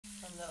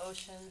the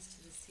oceans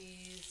to the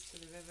seas, to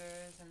the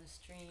rivers and the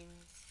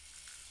streams,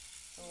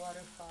 the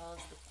waterfalls,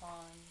 the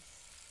ponds.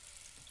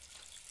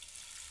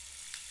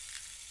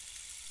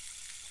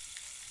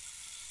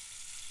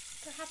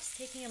 Perhaps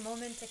taking a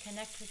moment to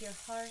connect with your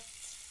heart,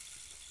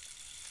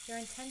 your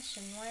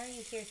intention. Why are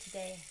you here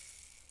today?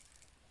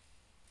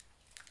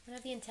 One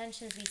of the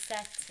intentions we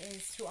set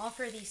is to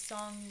offer these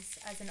songs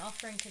as an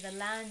offering to the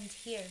land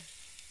here,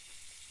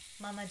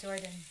 Mama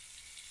Jordan,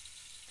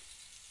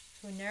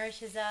 who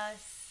nourishes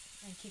us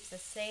and keeps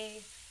us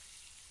safe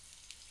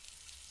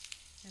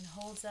and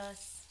holds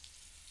us.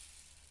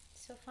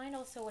 So find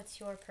also what's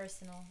your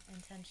personal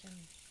intention.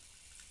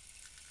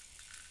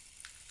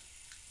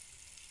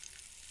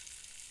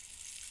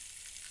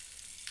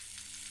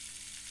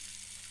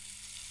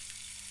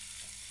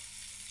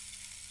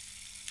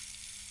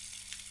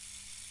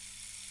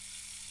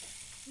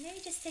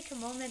 Maybe just take a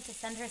moment to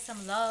send her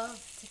some love,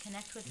 to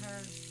connect with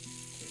her.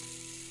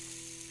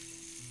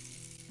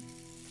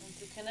 And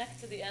to connect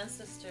to the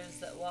ancestors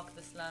that walk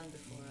this land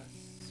before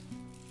us.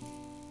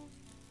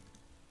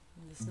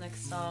 And this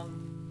next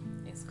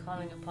song is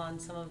calling upon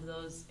some of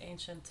those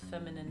ancient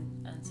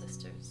feminine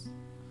ancestors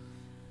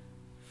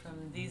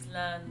from these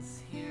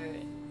lands here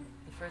in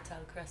the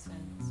Fertile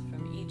Crescent,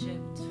 from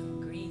Egypt, from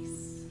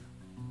Greece.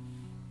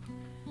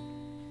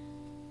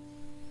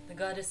 The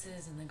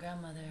goddesses and the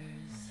grandmothers,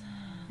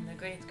 and the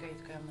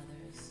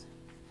great-great-grandmothers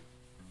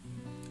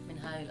من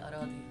هاي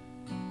الأراضي.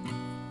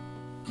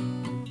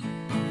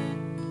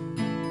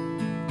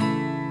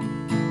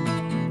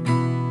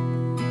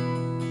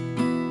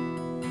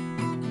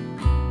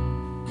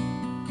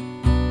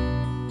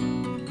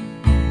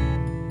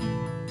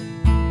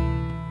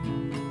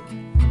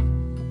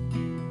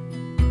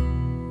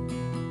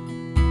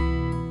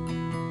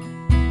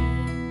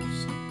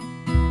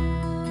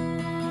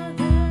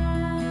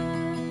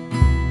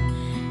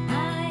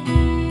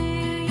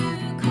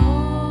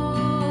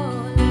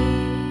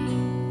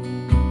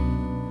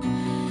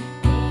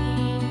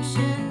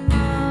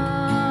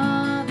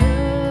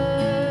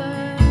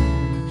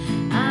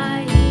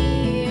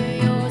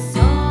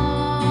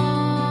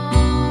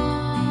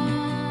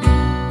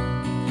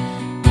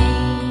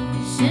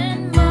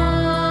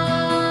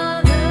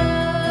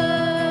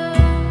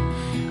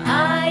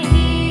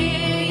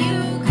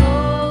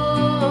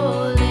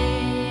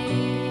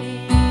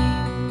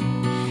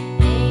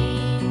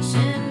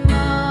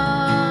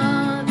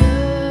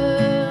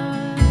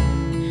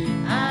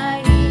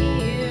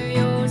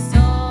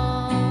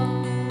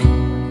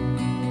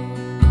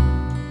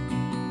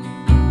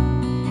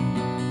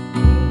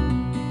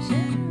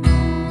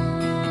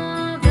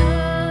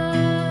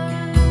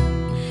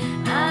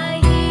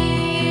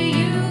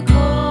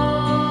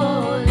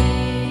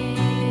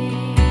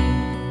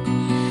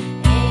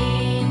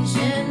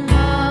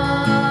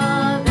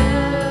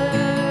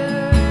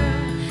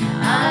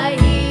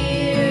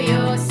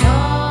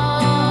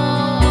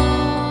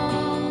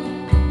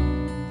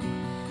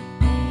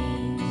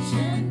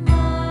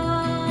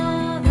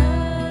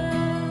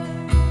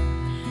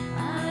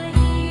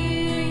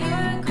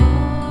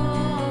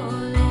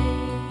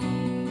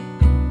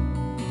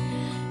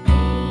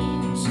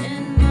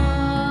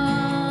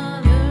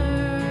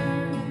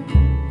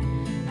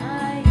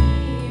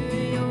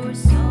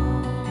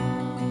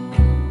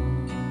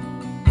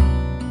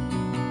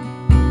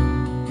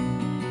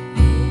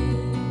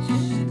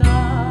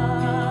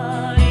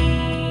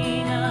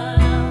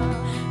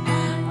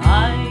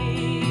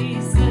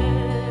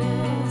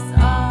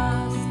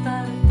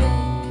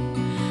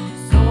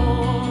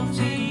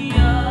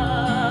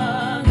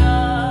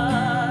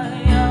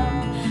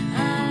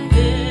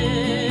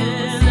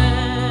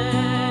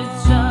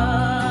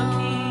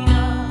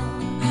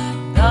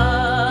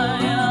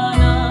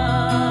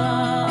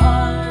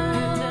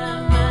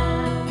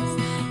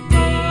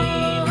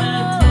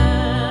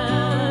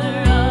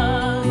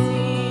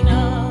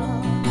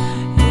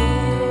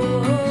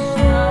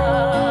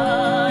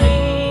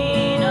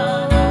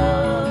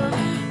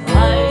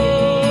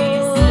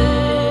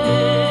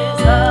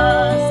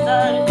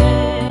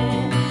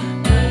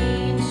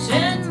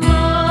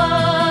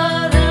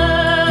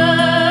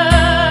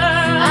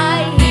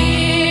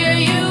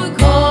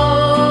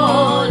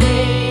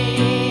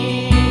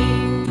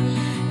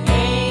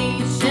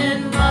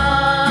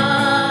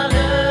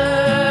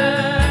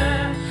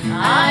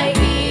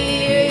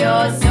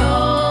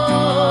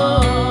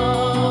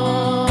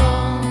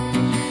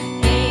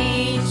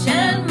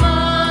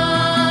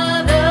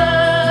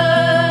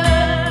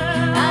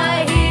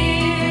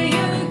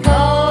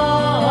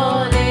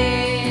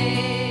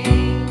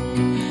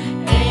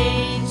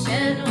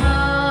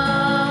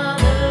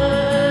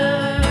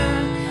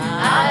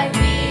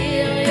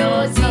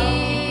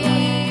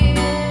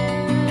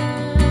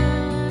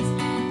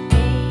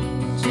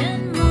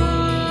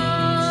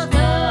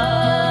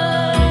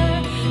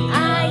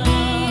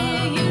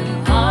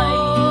 I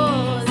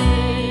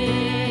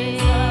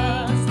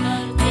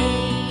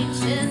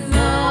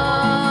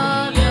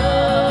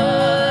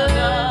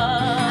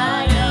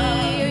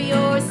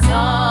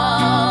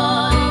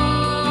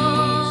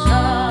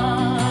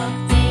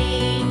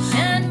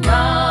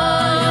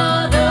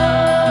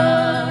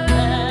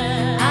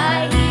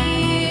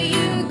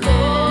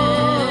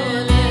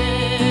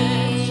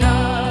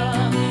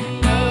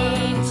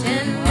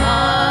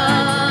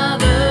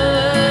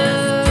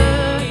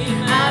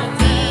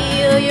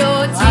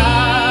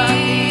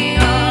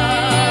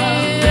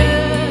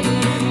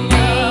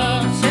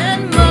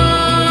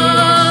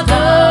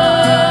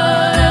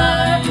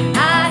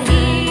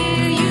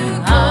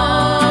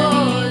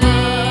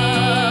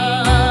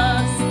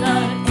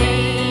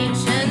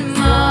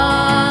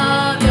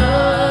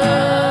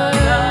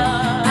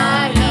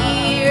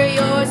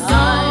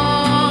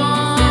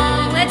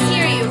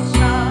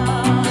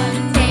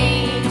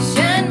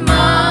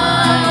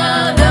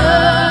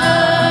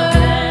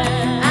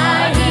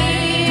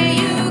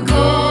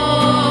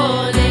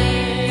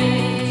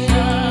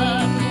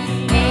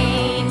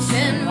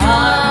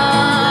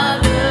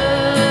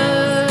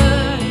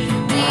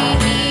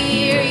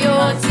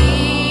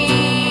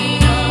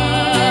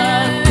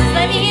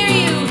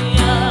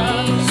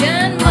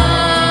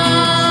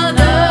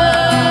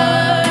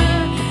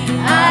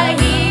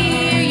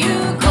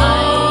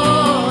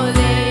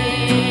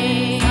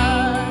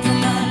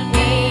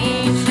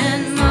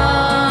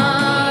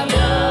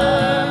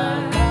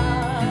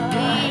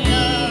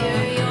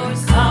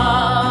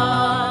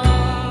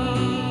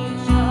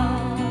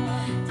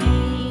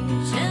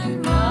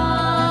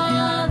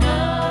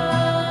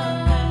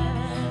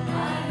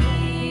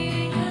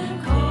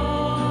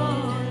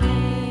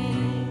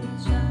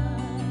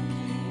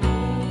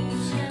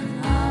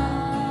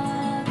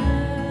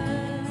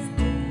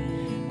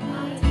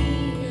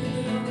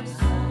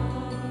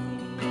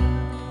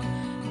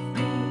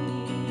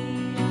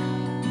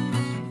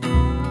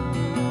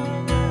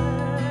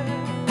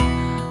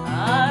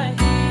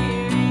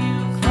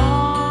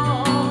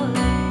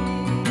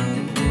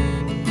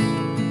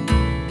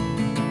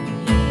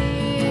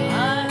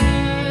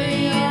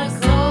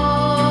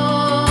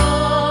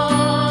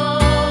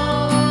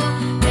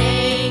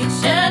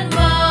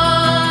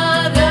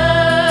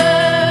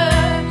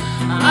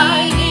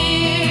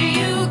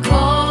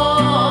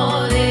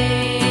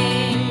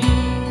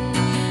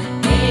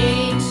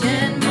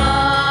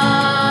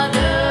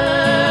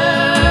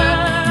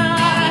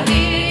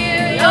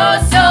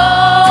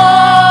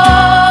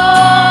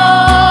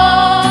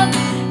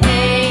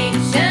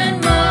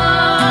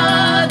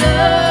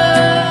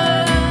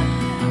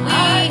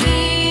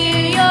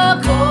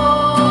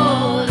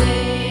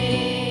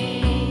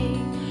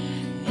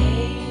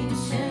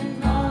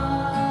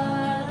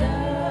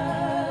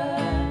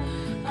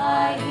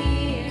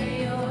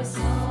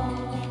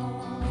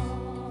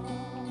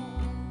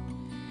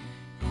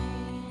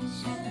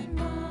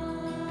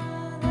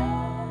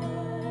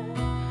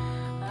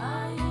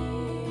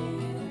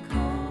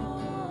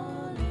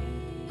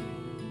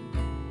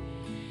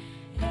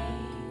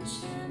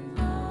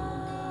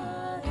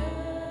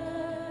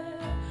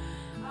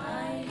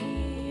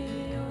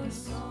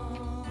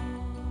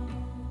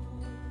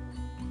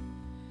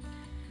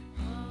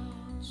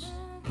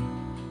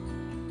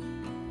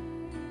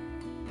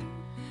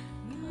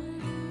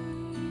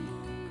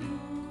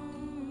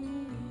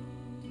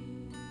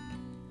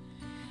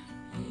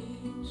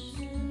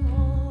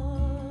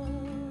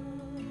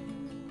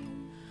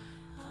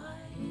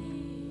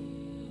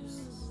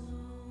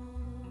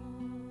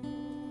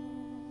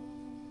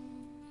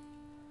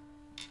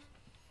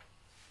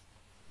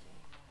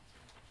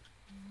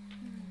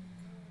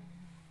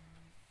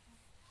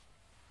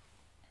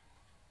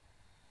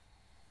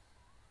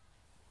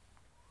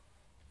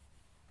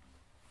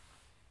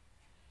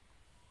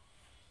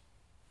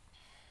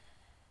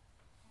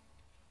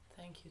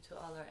thank you to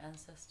all our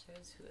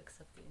ancestors who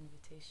accept the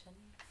invitation.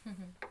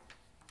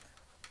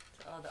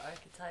 To all the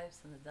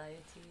archetypes and the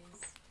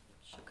deities.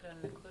 شكرا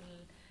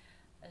لكل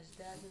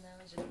أجدادنا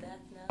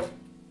وجداتنا.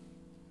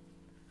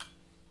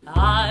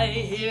 I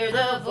hear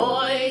the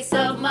voice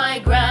of my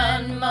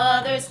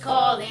grandmother's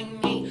calling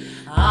me.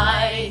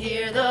 I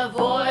hear the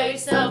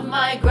voice of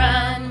my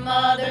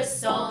grandmother's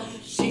song.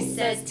 She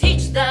says,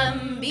 teach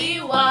them,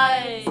 be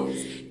wise.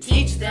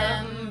 Teach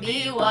them,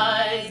 be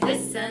wise.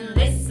 Listen,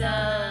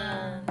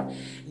 listen.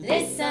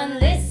 Listen,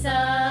 listen.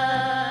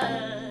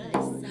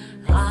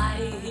 I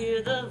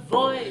hear the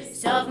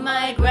voice of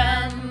my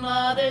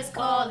grandmother's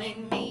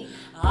calling me.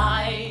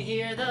 I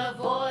hear the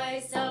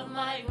voice of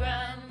my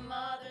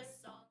grandmother's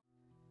song.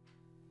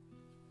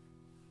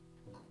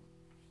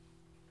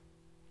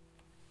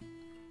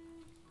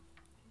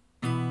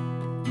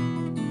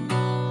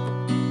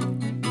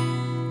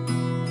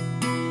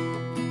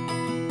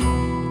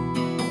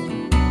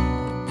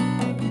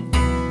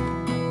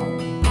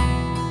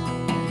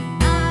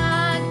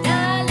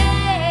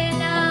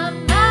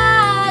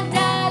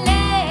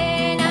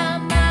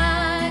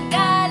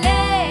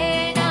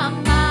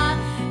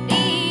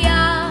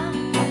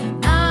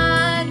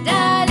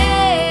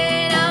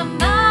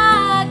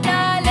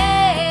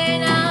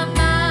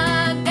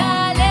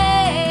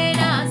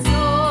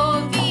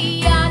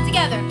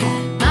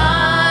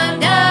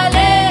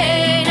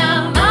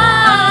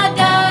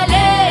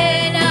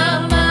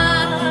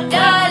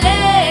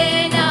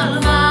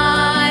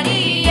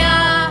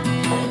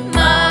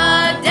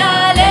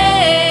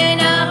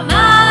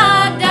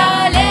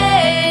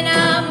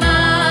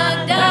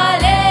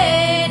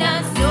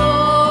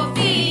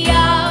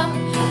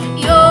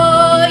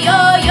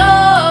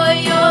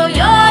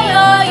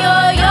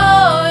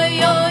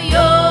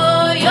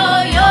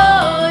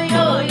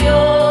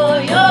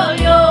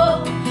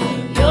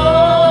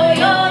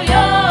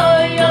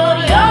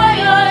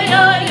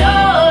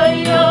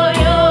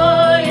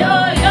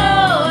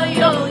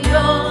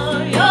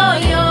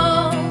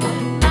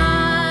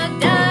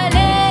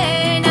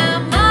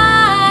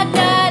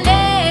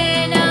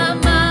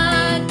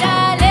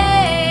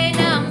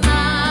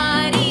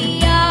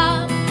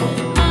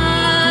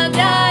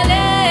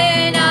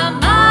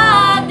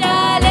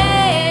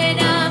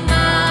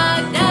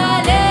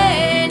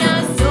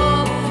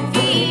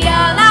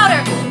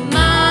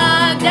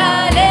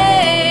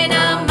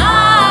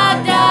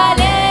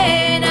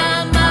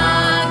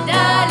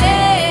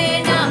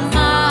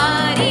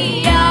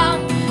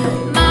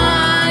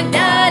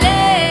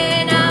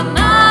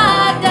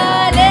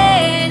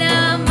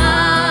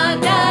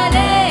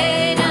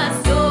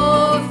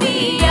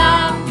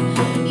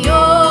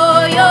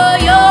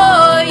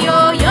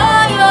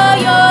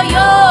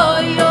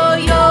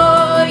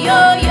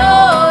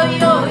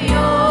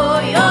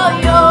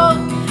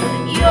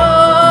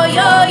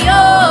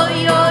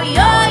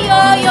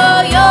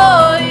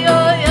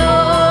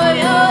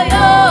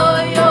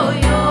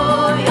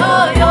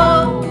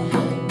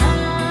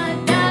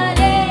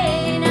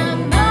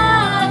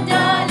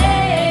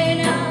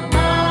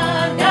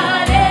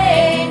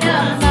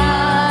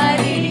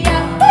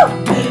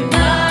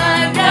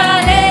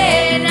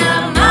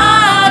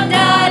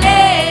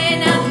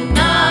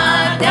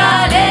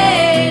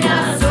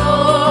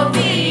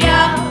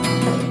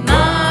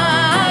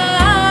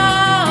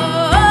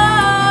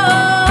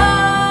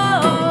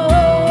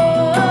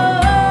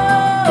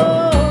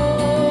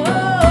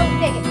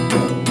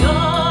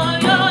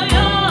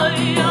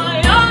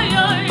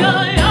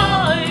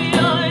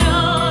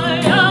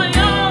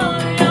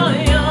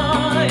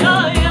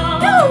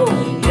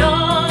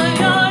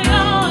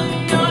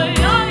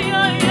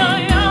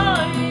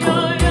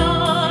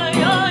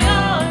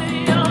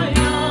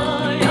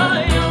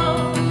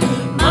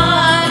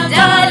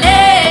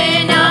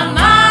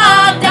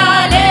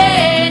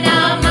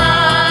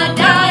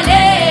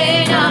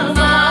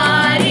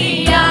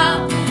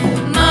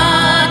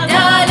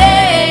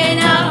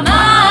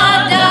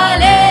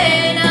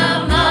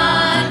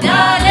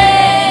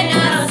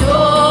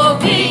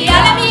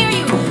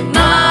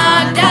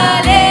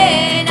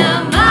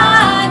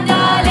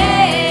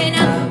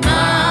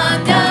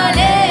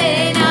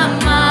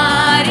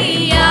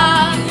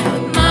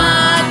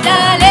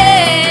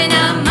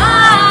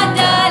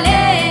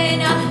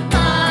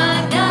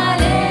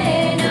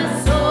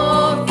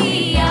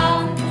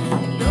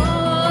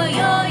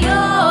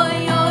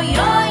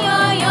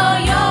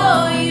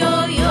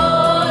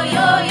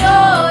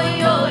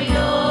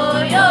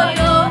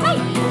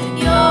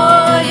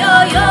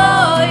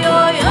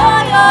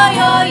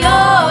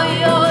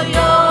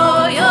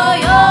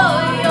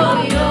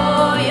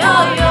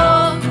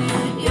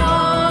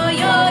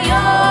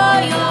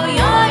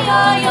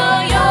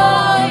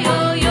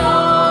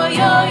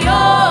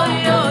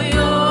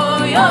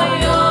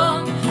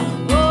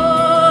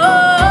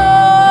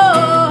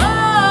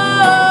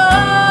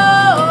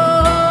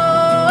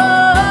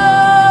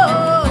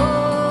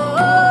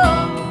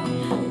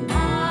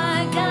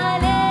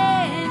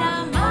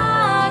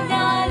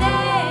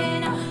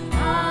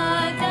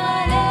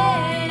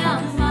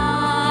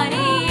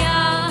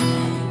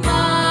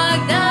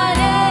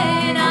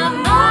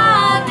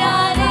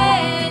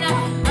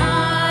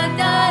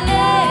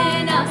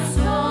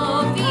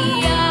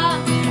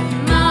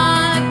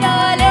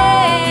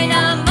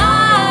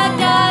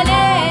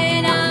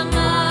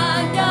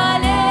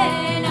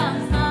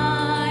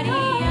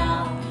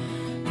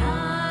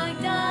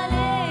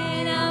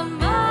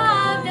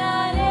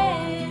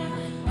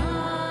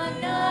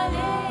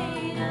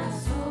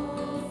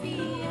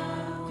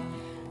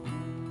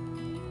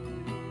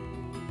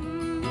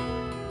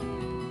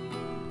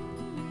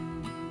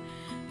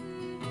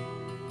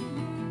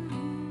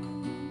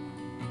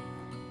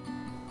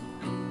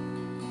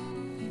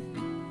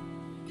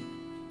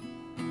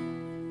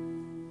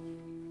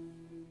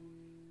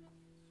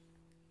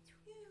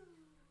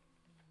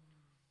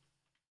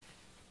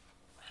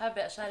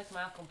 حابة أشارك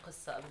معكم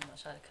قصة قبل ما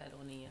أشارك هاي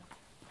الأغنية.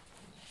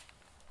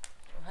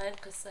 وهاي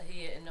القصة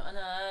هي إنه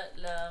أنا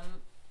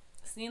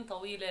لسنين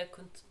طويلة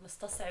كنت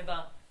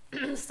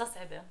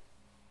مستصعبة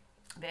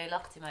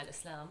بعلاقتي مع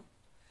الإسلام.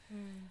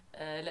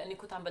 لأني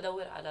كنت عم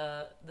بدور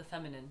على the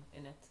feminine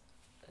in it،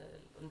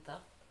 الأنثى،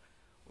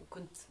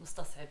 وكنت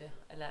مستصعبة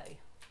ألاقي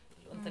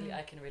الأنثى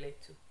اللي I can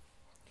relate to.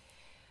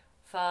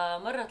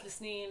 فمرت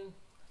السنين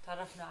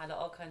تعرفنا على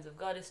all kinds of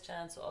goddess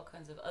chants و all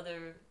kinds of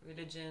other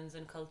religions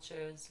and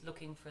cultures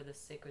looking for this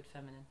sacred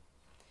feminine.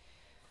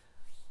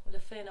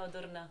 ولفينا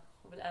ودرنا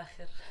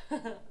وبالآخر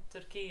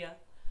تركيا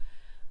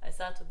I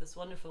sat with this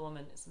wonderful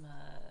woman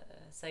اسمها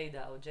سيدة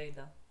أو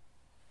جيدة.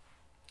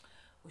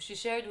 She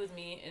shared with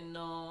me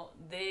إنه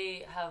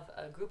they have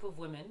a group of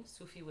women,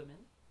 Sufi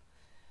women,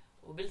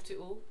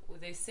 وبيلتقوا و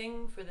they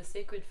sing for the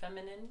sacred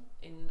feminine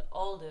in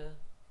all the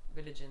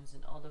religions,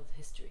 in all of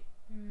history.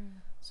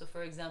 So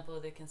for example,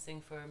 they can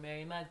sing for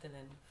Mary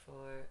Magdalene,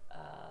 for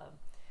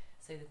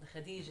سيدتنا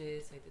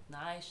خديجة, سيدتنا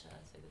عائشة,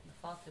 سيدتنا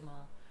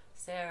فاطمة,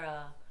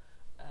 Sarah,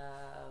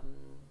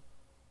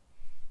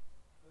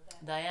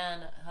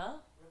 Diana, huh?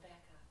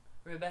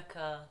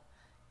 Rebecca.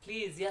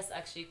 Please, yes,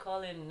 actually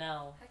call in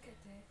now.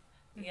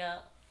 Yeah,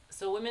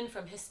 so women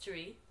from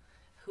history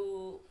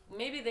who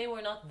maybe they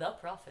were not the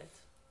prophet,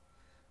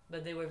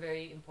 but they were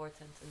very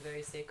important and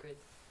very sacred.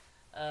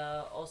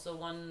 Also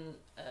one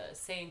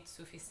saint,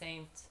 Sufi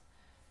saint,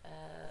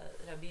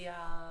 Rabia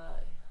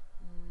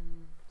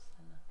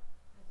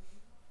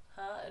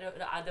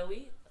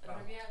عدوي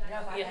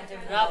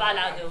رابعة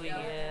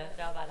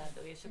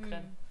العدوية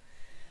شكرا.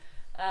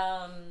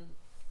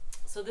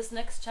 So this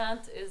next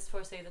chant is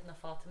for Sayyidatna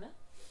Fatima,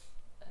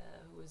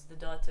 who is the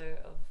daughter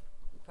of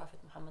Prophet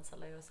Muhammad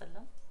sallallahu alaihi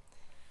wasallam,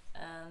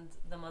 and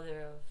the mother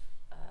of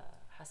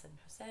Hassan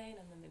Hussein,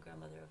 and then the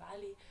grandmother of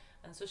Ali.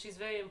 And so she's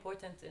very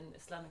important in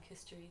Islamic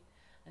history,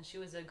 and she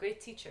was a great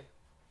teacher.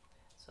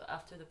 So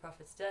after the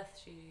Prophet's death,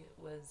 she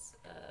was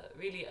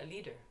really a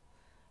leader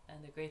and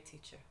a great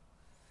teacher.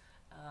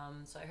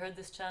 So I heard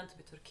this chant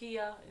in Turkey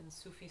in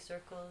Sufi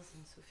circles,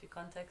 in Sufi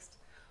context,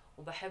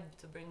 وبحب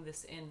to bring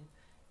this in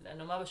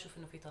لأنه ما بشوف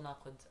إنه في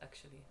تناقض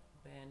actually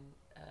بين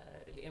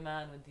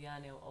الإيمان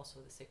والديانة و also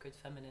the sacred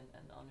feminine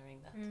and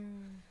honoring that.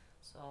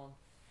 So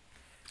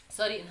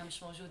sorry إنها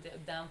مش موجودة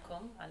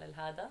قدامكم على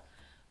الهذا،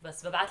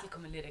 بس ببعث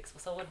لكم الليركس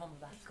بصورهم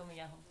ببعث لكم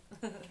إياهم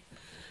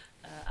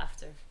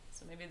after.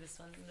 So maybe this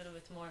one a little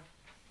bit more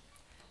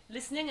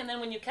listening, and then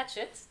when you catch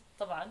it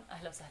طبعا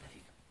أهلا وسهلا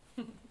فيكم.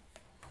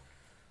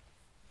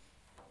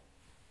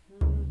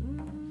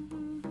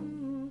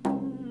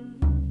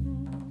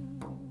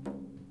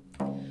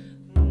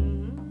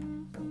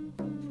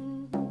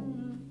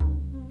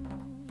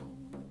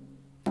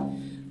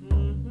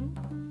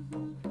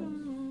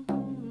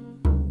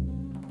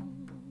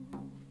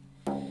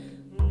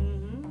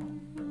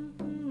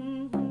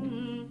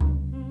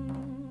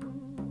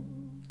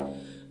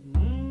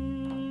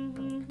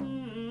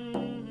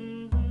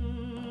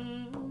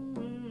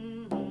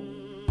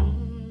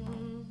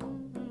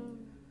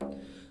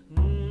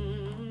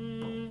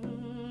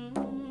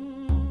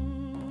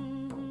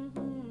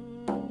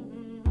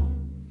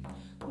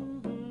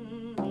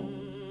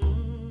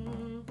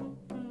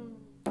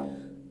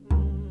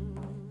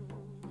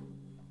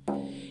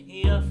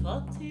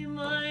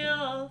 فاطمة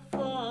يا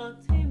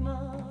فاطمة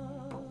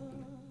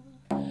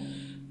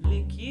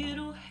لكي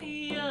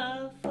روحي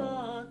يا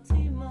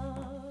فاطمة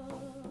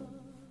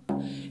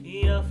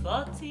يا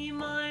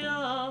فاطمة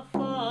يا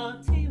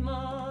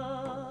فاطمة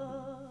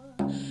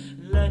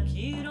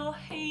لكي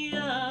روحي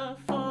يا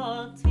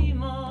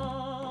فاطمة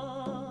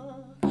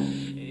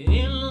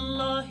إلى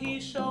الله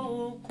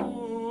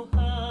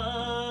شوقها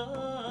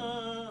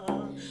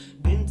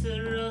بنت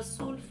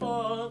الرسول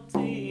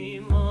فاطمة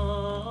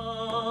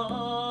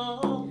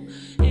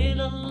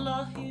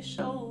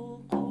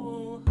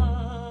شوقها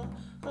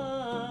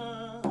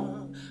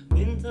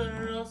بنت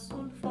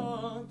الرسول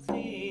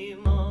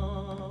فاطمة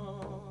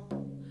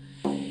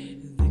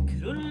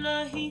ذكر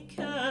الله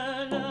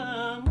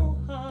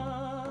كلامها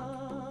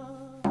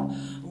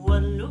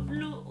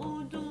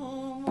واللؤلؤ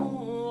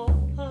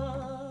دموعها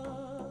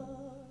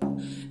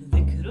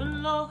ذكر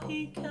الله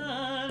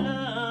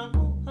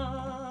كلامها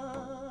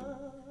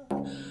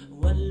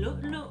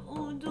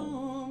واللؤلؤ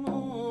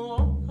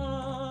دموعها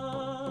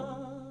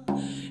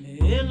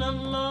إلى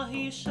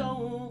الله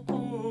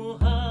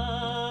شوقها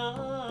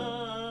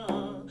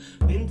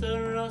بنت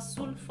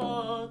الرسول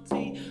فاطمة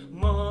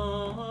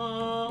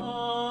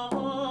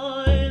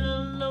إلى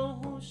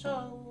الله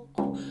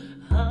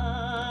شوقها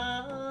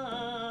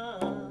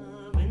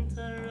بنت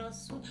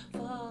الرسول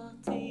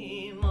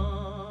فاطمة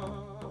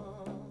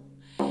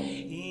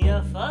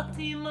يا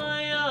فاطمة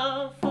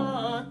يا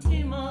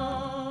فاطمة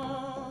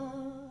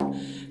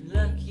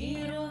لك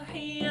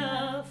روحي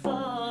يا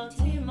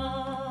فاطمة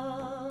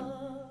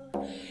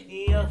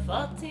يا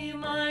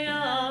فاطمة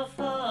يا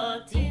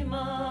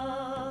فاطمة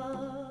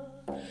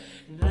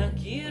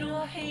لك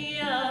روحي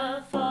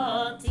يا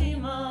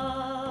فاطمة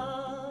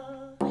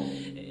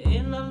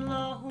إن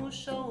الله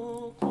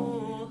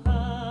شوقها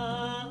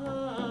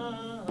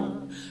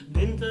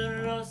بنت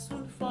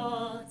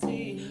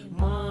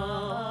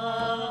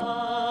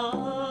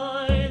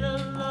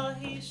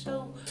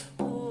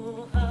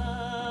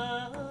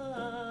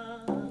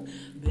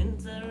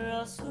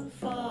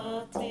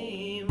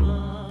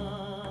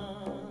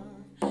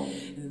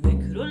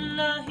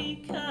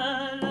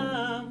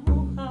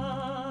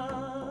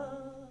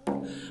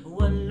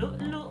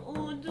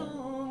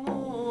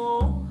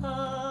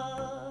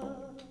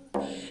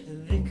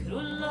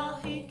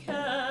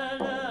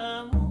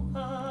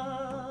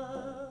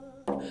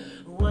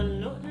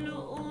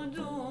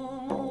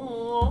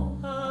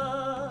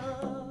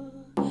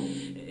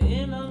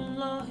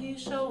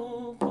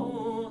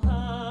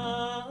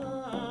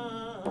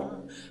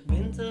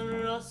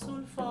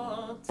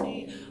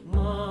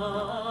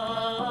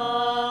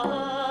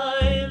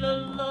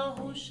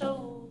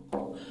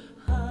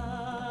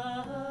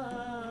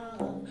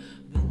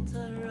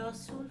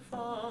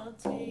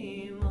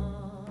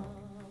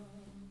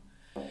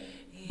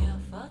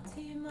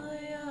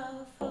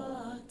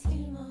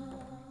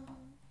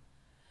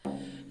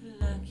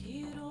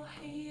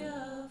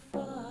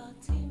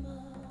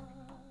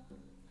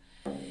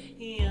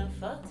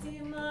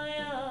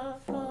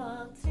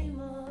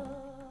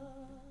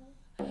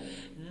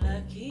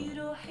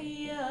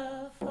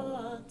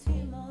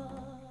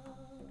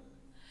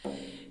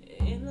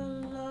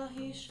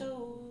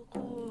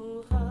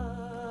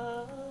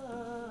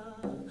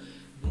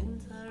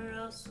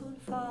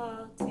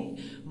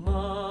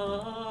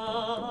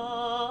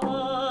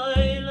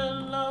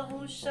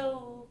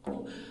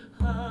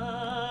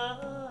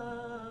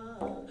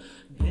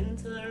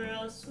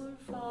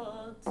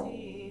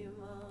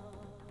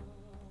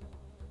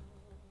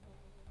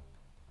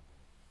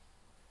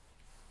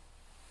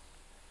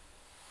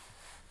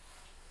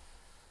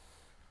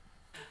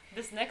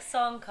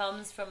song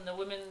comes from the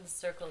women's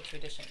circle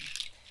tradition.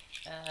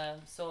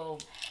 So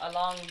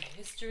along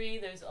history,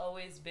 there's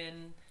always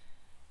been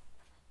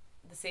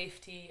the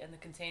safety and the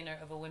container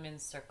of a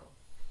women's circle.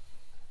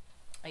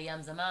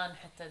 أيام زمان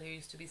حتى there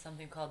used to be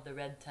something called the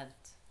red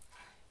tent,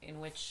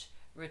 in which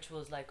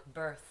rituals like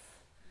birth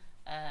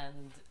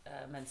and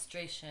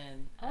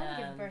menstruation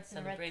and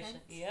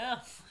celebration. Yeah,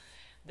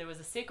 there was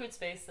a sacred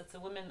space that's a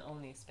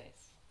women-only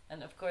space.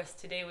 And of course,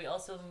 today we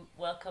also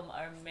welcome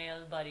our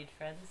male-bodied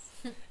friends.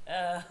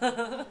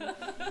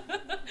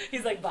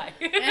 He's like, bye.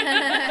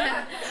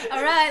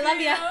 All right,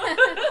 love ya.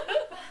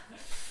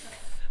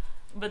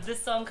 But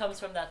this song comes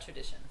from that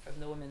tradition,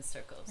 from the women's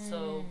circle.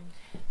 So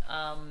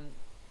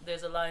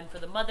there's a line for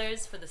the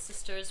mothers, for the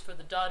sisters, for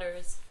the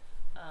daughters.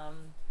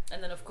 And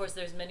then, of course,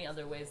 there's many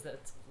other ways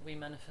that we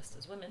manifest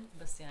as women.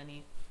 بس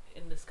يعني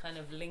in this kind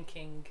of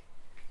linking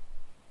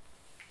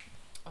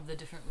of the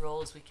different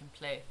roles we can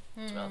play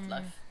throughout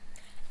life.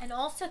 And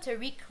also to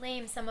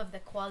reclaim some of the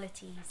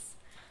qualities,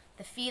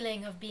 the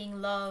feeling of being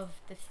loved,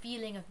 the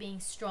feeling of being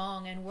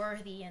strong and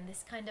worthy, and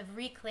this kind of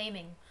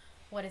reclaiming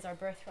what is our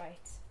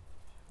birthright.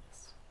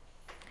 Yes.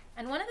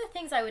 And one of the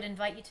things I would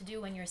invite you to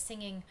do when you're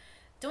singing,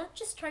 don't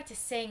just try to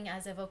sing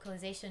as a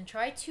vocalization,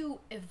 try to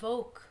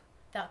evoke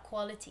that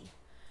quality.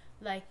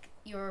 Like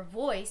your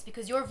voice,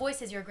 because your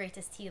voice is your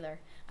greatest healer.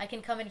 I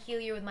can come and heal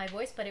you with my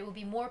voice, but it will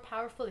be more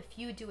powerful if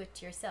you do it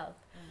to yourself.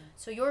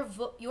 So your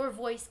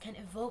voice can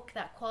evoke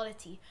that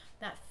quality,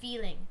 that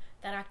feeling,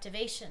 that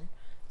activation.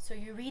 So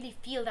you really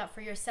feel that for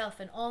yourself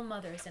and all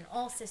mothers and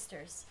all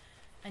sisters.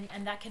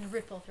 And that can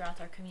ripple throughout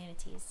our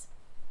communities.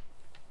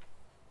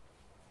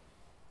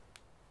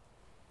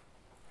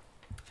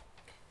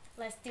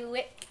 Let's do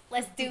it.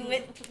 Let's do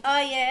it. Oh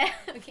yeah.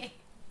 Okay.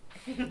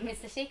 It's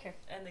the shaker.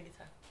 And the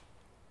guitar.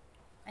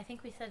 I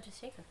think we said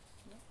just shaker.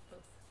 No,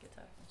 both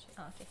guitar and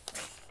shaker. Oh, okay.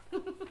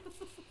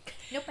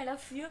 Nope, my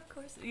love. Yeah, of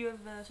course. You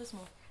have شو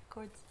اسمه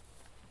chords.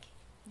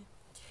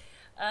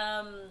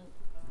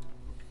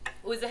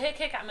 وإذا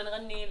هيك عم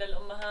نغني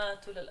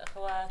للأمهات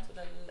وللأخوات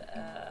ولل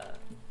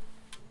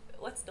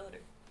what's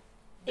daughter?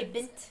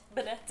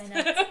 بنات.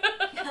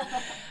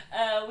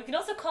 We can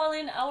also call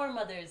in our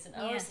mothers and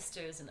our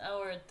sisters and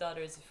our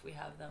daughters if we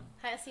have them.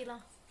 Hi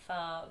أصيلة.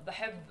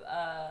 فبحب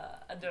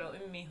أدعو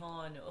أمي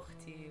هون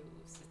وأختي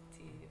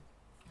وستي.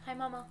 Hi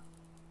ماما.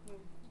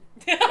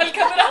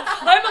 الكاميرا.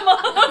 Hi ماما.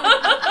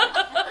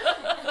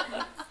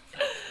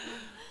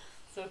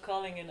 So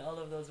calling in all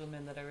of those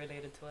women that are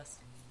related to us.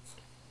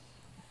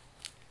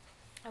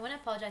 I want to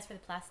apologize for the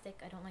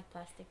plastic. I don't like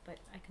plastic, but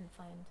I couldn't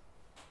find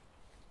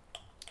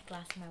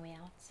glass on my way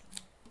out. So.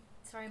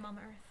 Sorry,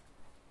 Mama Earth.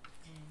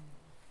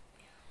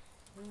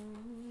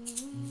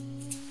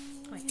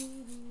 Wait.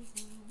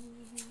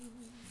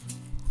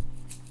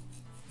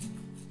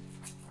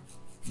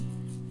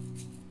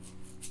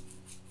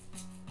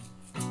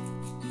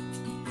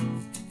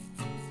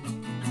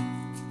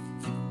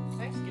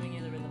 Just giving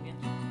you the rhythm, yeah.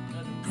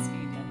 Not the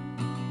speed, yeah.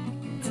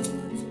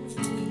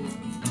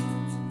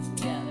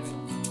 Yeah, there we go.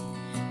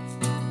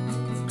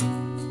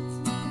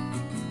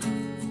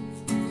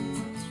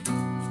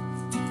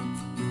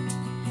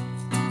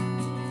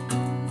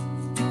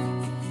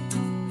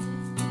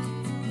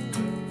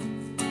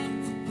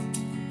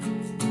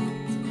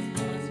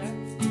 Wanna start?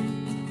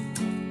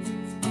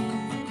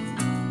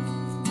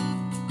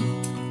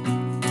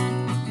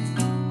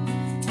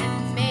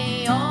 And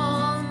may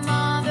all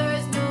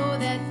mothers know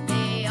that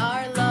they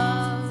are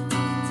loved.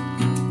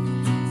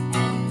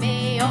 And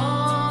may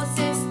all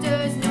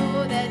sisters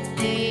know that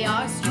they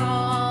are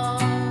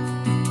strong.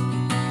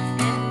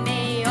 And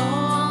may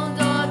all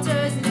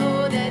daughters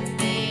know that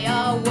they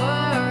are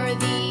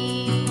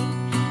worthy.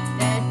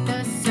 That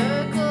the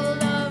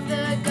circle of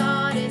the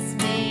goddess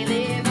may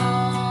live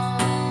on.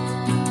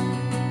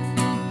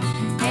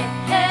 Hey,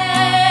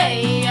 hey,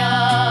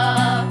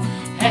 yeah.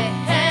 Hey,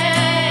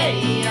 hey,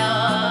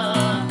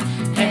 yeah.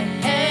 Hey,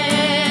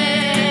 hey,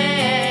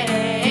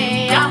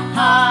 yeah.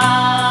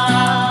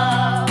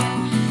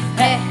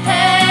 Hey,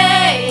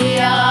 hey,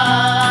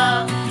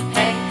 yeah.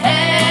 Hey,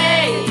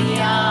 hey,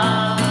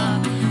 yeah.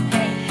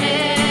 Hey,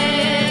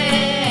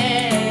 hey,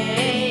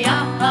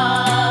 yeah.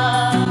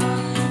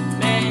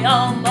 May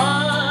all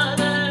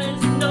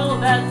mothers know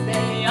that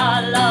they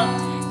are loved.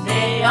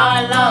 They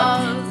are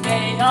loved.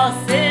 May all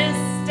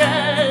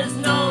sisters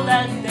know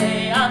that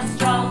they are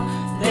strong.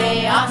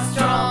 They are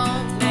strong.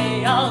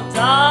 May all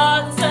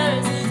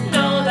daughters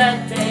know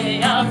that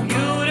they are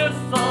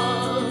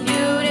beautiful.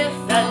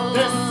 Beautiful. That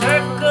the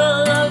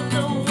circle of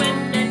the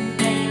women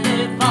may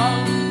live on.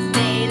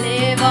 They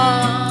live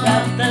on.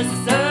 That the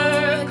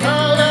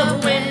circle of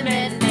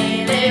women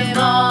may live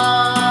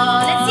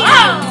on. Let's see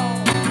how.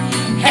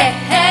 Hey,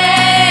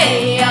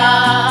 hey,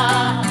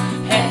 yeah.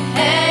 Hey,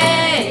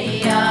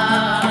 hey,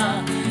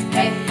 yeah.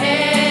 Hey,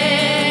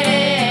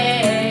 hey,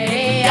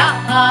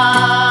 yeah.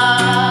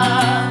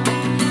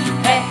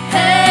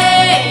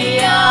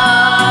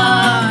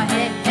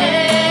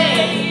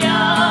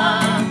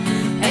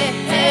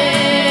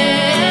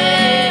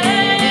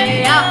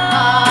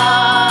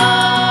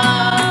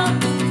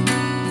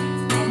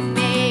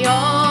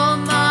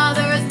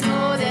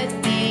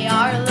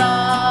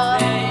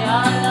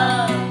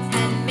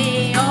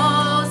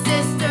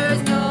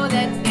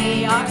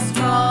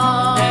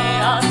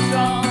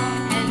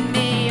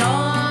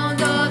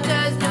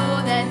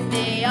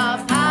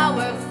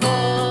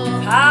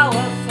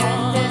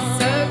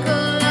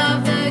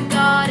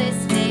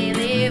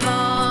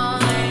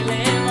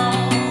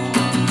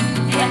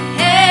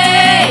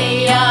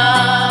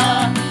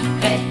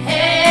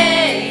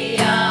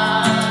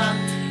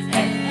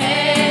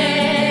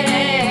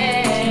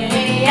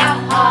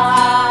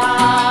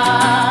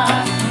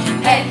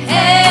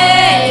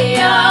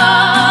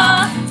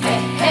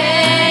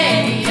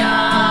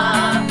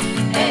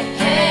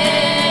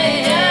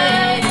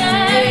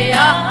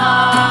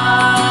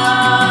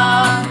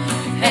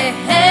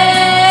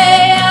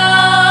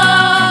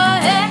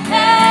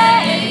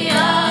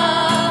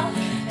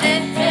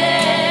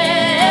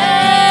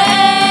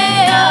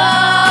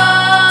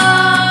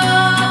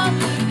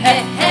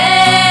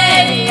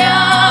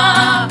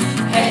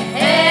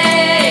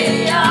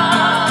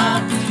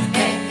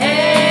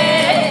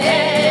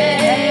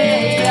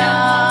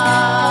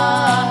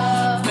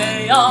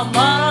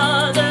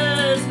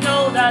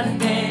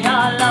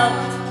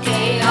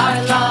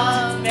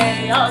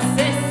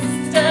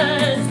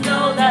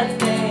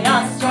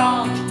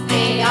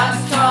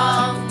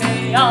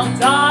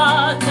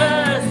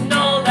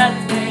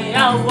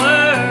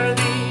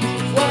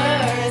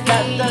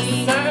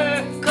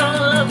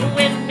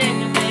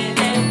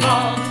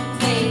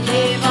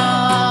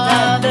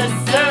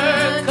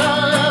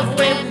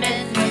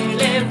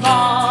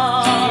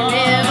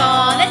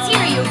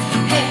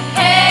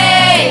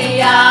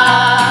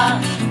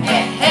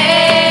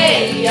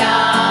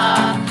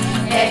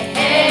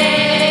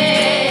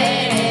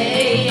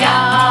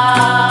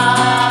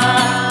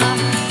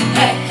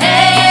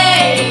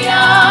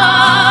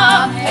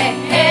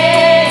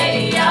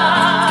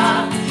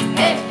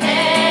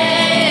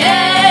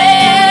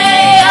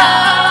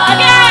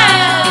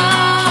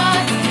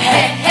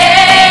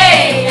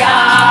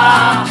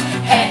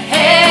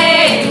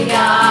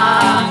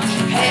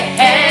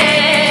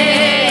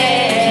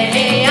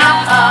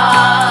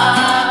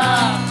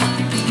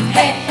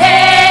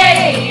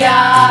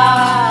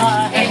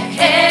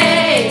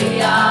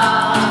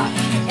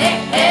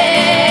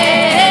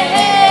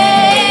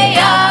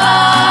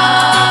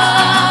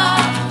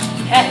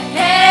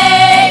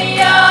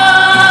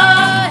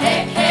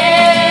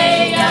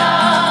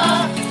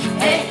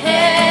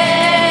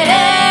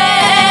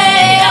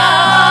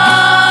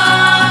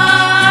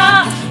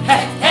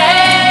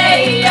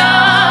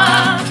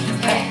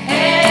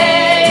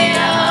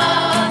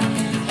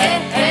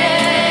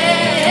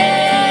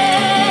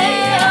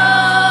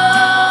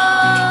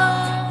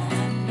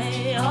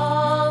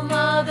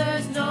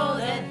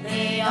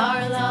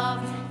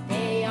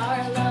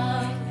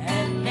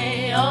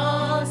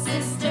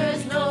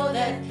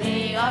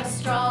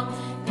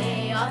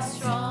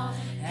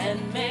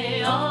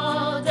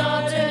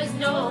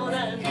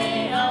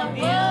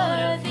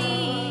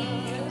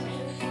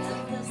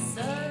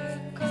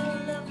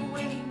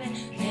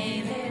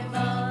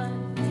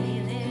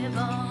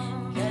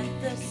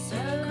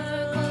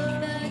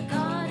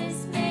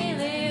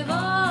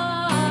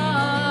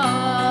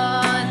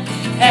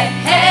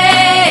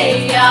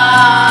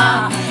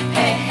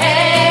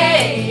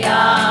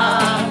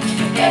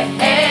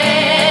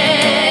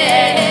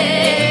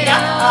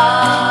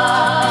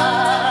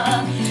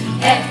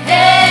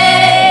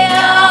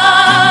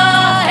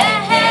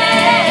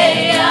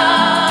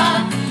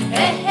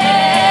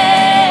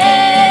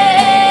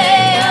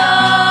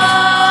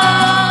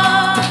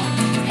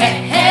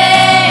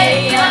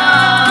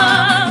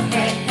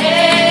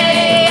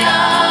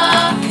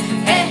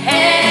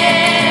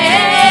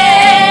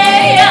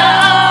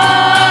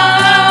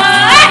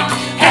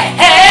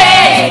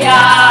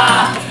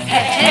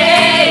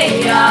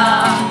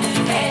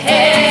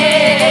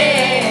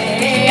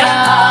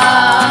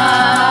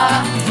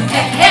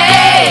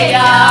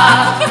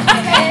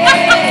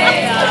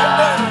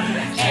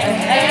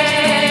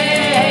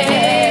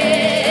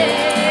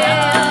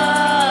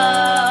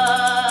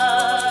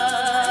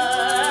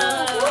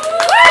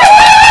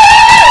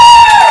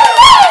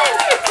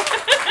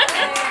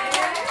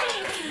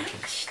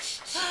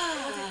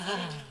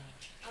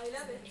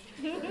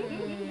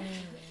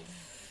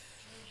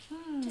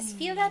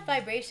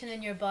 vibration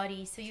in your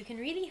body, so you can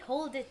really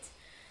hold it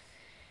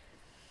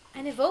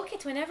and evoke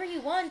it whenever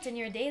you want in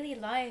your daily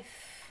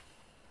life.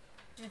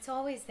 It's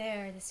always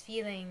there, this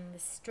feeling,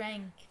 this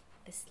strength,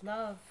 this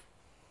love,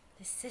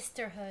 this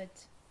sisterhood.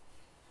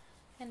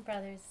 And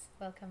brothers,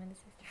 welcome in the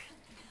sisterhood.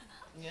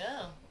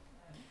 Yeah.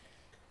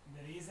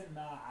 The reason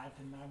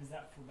عادة ما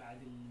بزقفوا بعد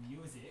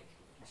الميوزك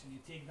عشان you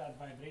take that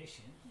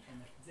vibration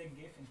and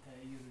تزقف انت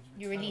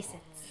you release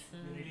it.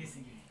 You're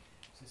releasing it.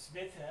 So it's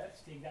better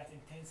to take that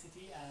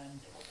intensity and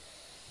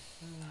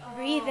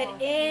breathe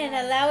it in,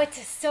 allow it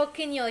to soak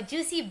in your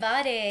juicy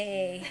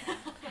body.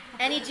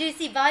 Any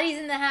juicy bodies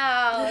in the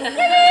house?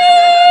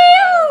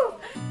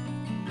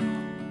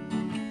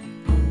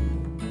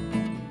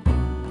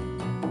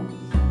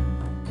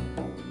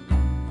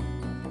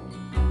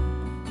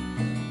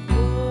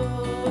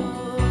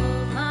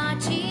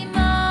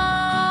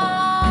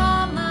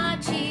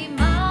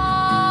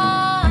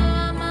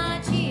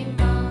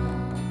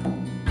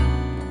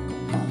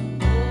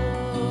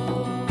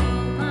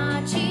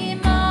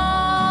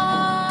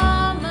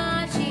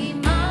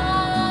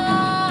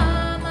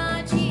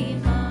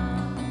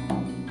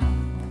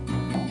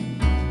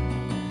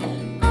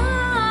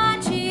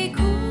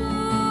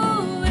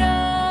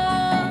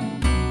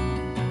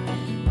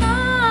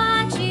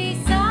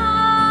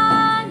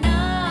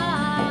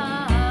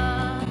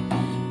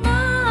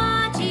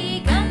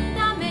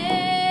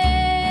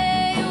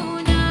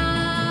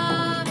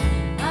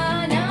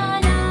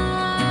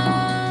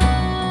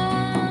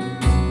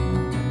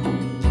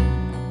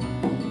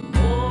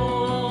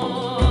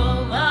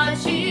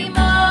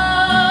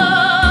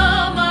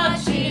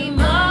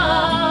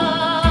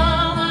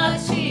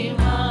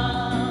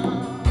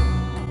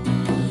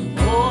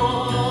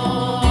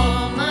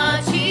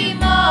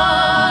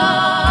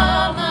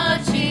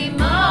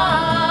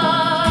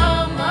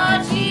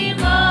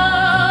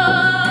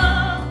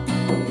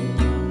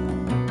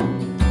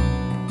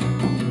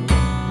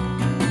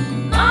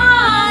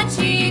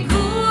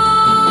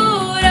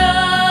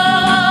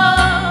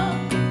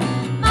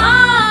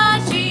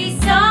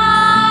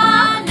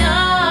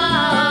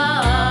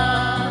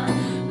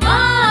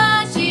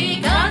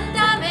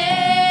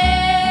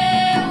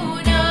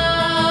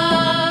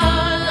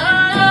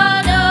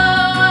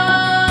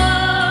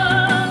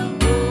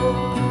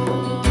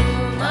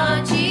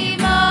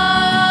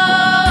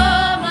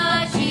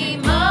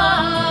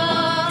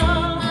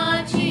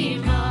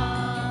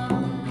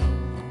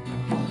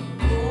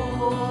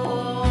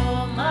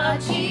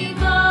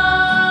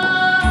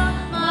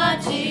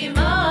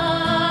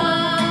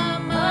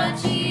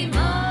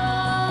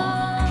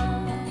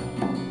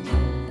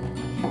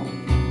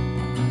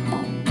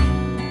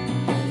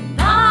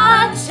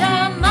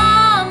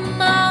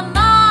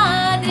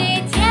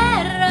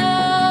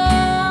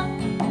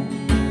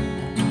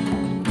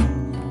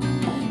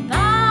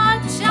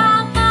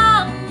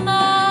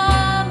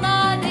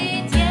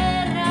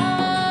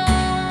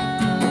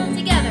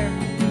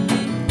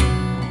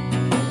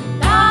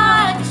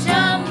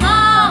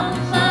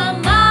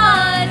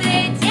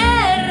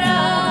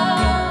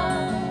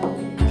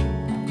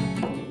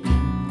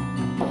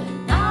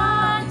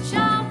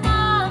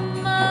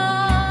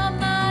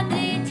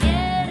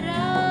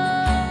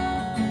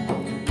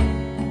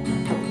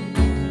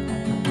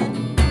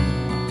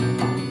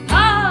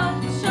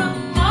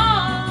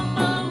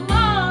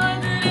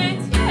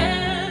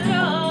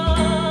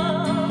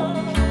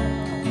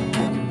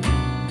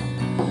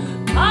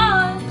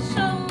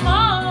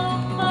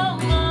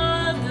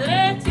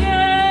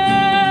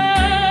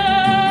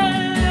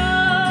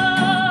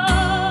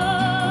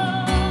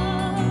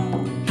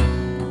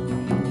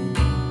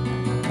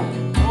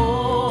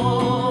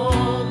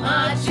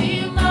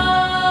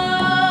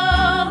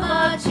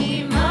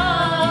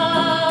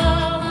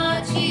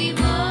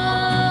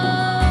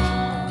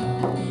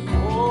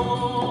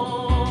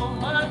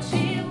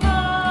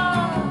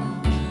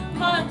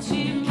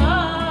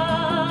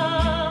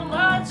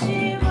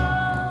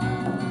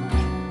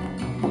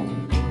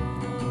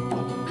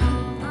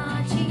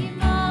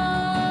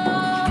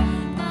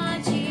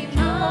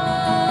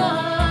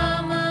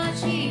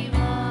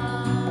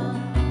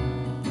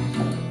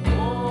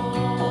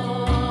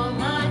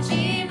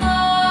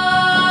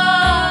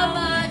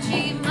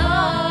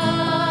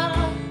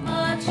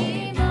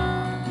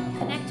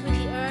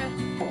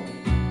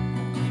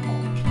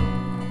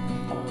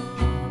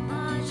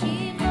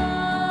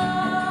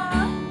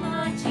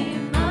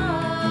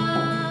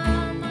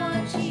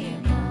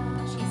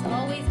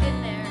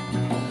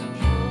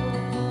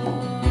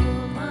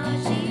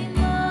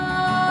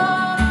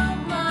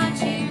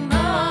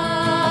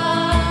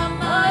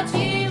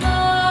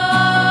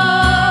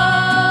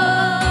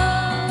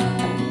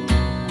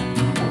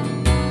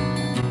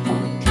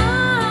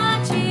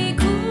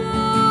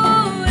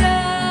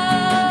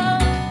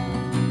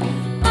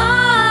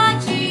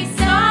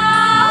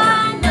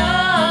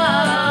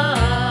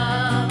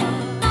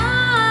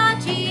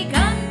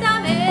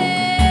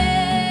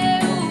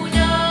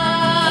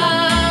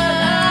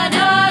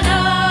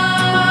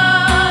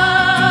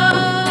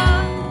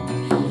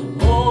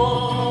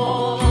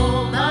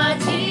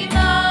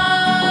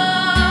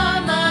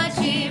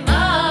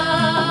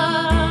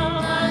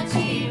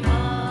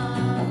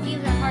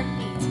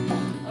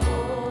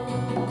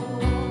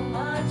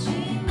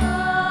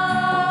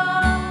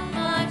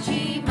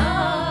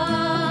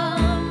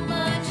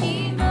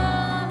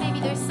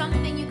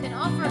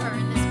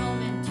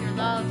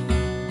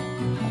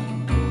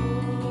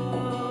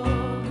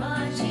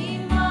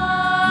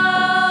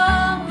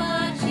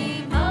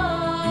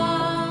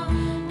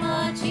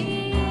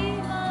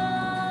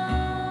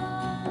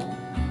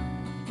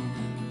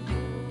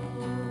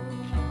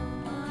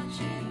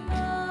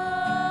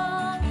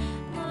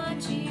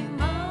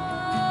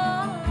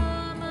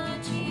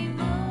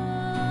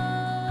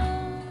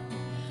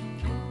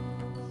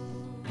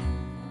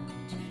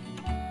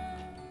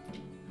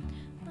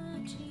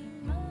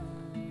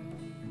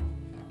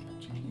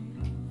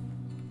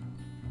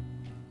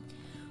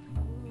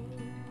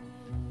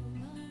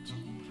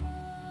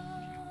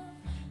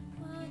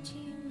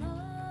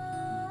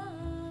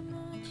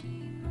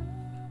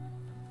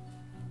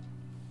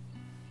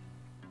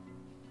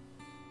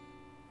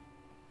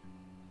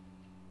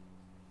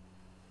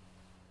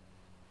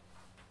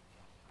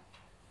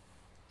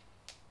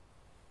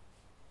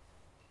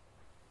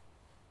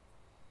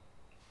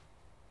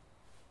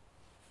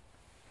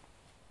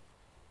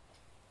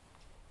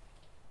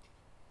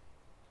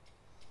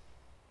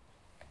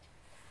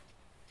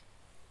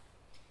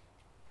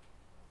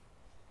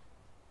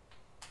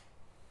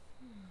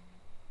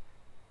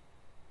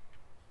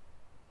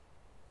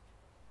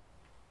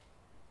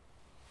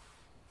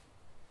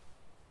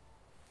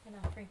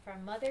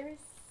 mothers,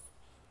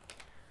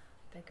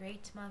 the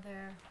Great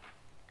Mother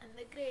and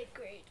the Great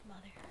Great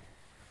Mother.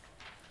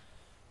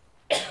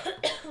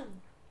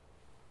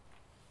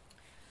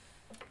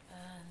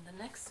 And the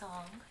next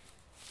song,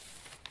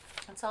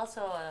 it's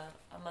also a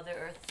Mother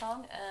Earth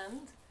song,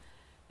 and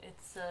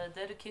it's a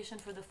dedication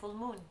for the full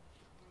moon.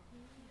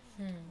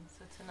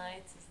 So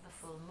tonight is the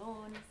full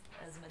moon,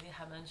 as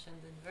Madiha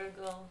mentioned, in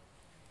Virgo.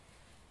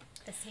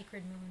 The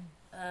sacred moon.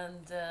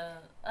 And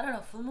I don't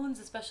know, full moon's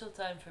a special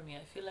time for me.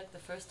 I feel like the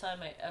first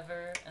time I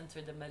ever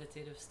entered a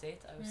meditative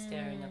state, I was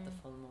staring at the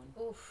full moon.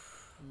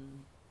 Oof.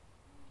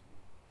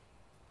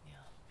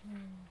 Yeah.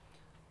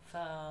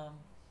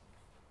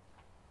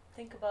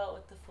 Think about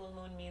what the full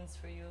moon means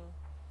for you.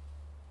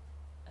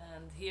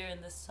 And here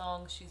in this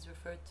song, she's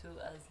referred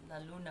to as La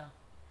Luna.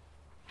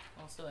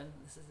 Also, and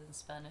this is in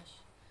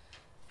Spanish.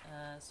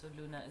 So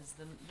Luna is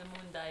the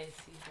moon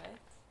deity,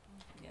 right?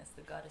 Yes,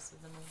 the goddess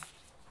of the moon.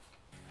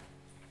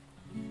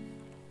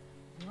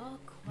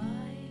 Walk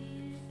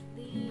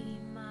quietly,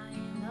 my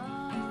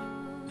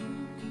love.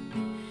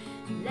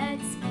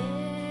 Let's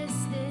kiss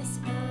this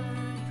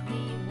earth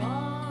we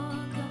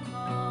walk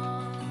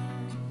upon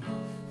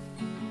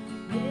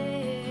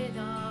with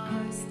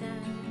our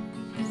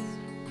steps.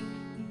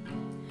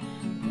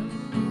 The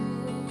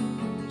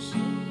moon,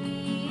 she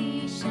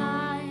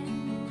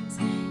shines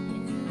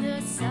in the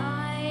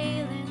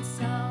silence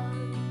of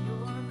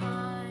your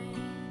mind.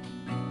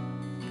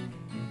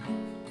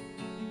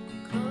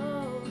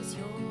 Close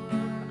your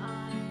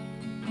eyes.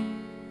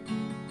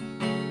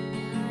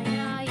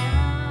 Yeah, yeah,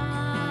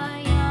 yeah,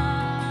 yeah,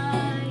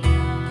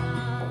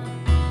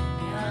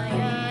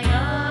 yeah,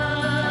 yeah,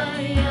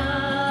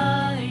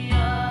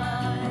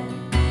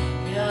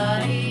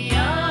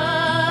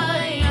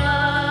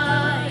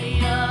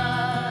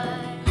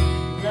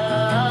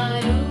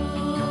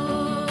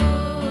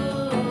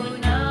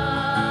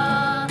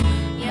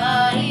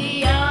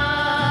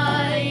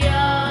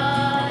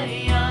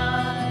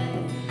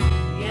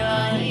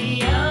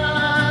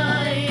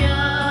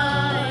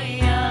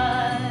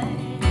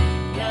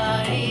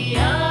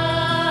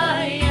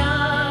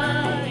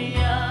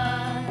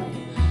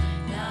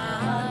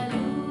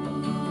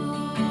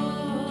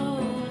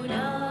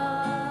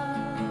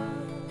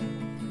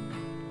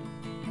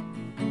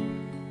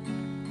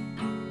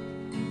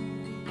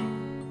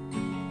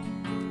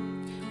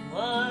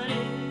 What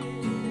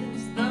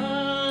is the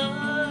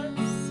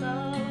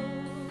sound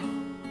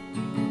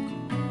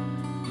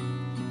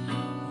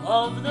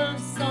of the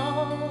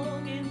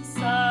song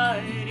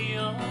inside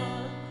your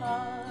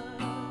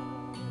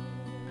heart?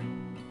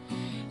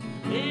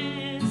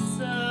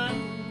 Listen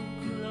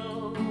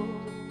close,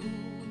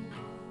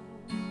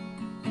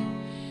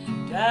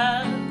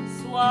 dance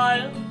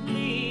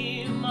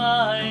wildly,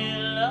 my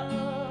love.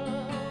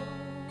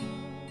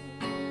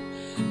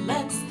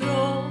 Let's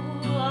throw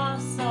our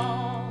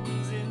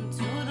songs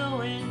into the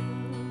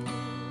wind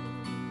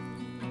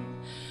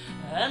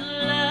and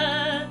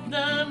let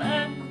them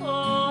echo,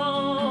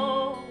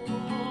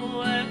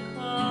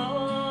 echo,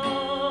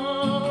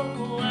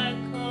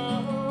 echo.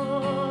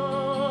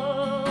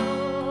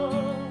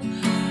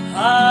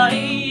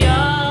 Ay,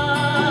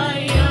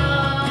 ay,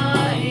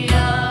 ay,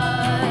 ay,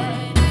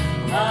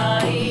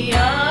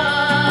 ay,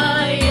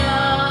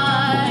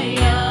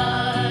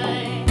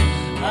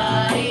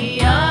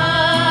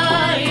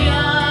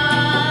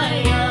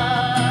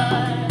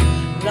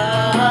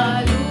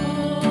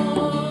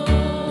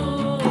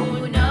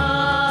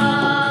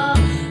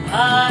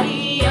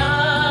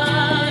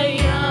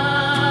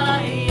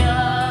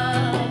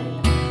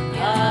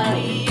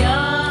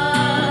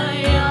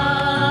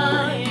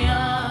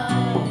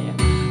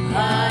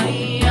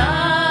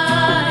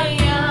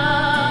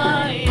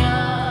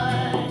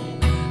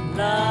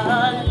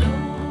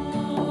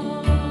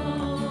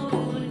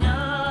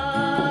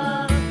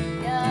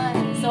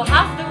 So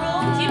half the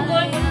room, keep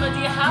going with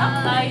Madiha.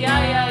 Ay,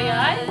 ay, ay,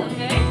 ay.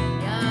 Okay?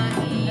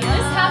 And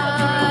this half of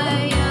the room,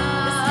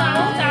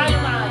 اسمعوا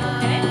تعالوا معي.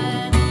 Okay?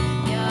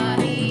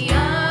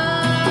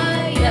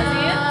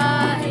 جاهزين؟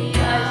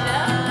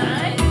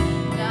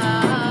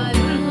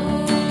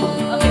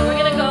 Okay, we're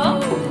gonna go.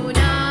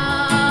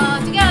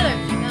 Together.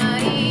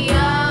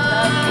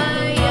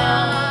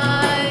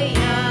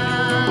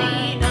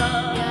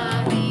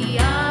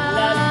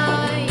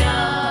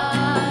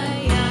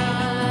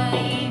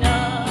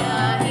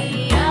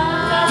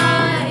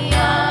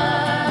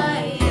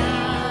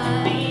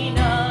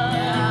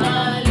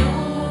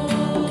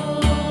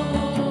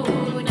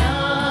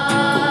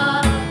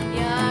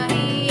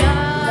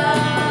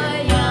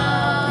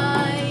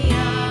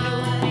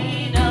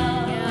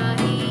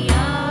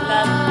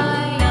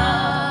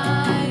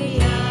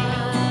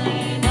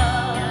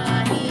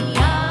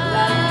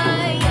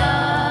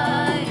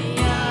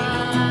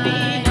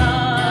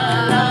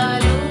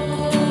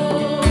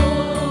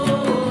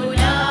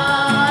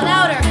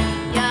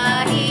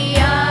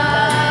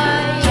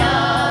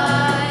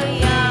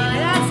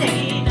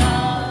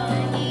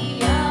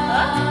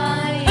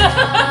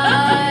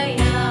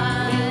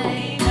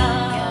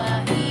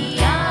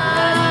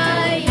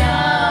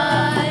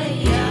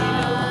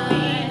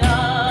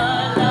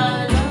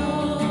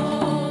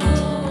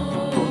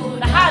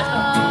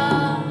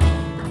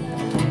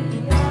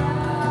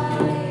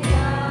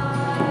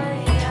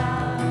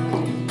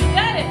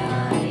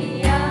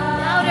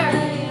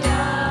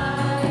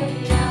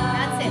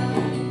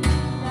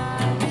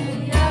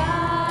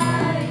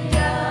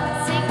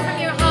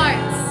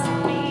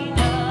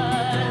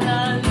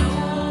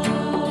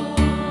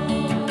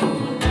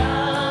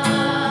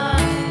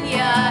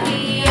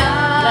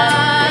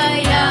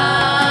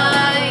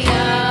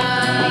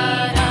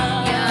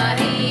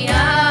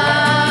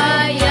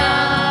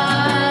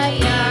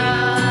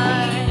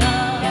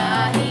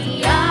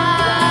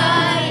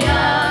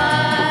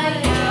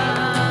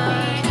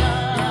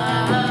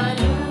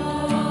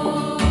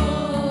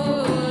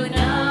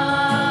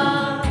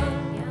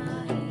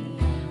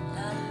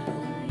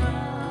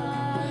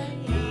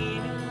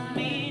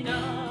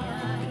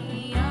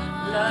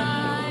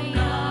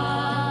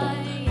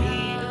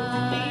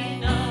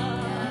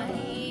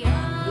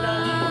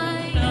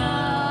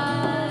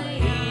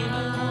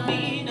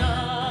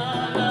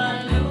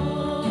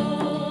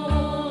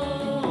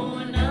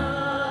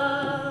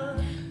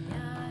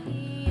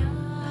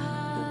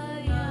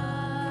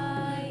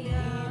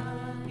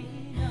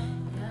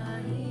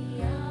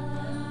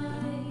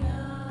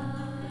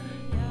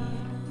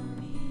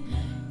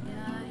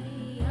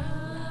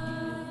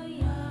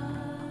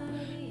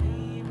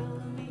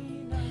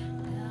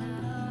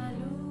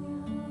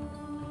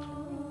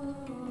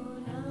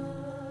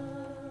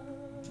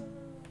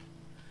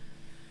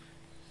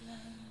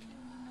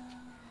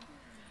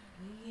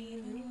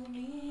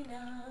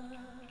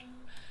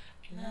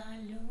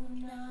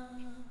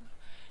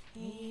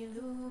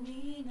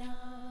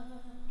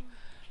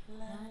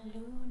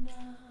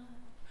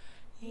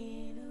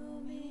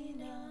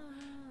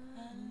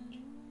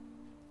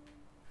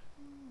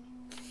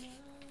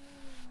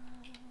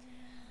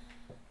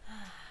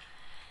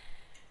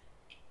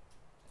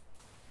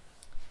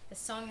 the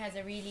song has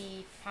a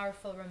really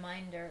powerful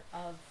reminder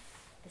of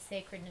the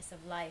sacredness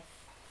of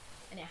life.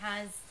 And it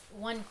has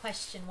one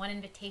question, one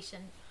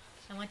invitation.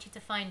 I want you to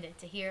find it,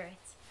 to hear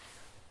it,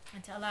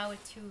 and to allow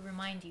it to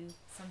remind you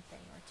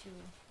something, or to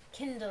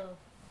kindle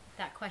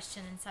that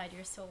question inside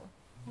your soul.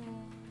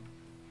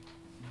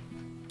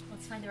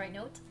 Let's find the right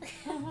note.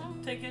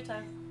 Take your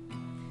time.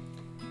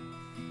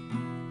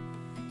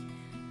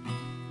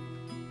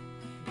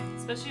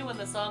 Especially when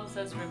the song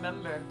says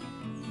remember.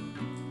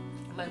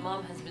 My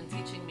mom has been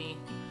teaching me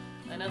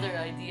another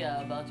idea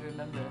about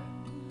remember.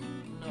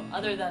 No,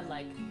 other than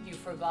like you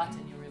forgot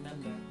and you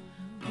remember,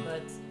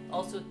 but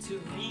also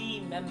to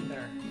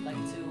remember, like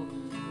to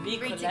recollect.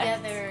 Bring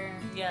together.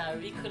 Yeah,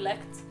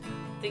 recollect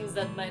things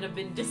that might have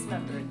been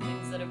dismembered,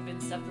 things that have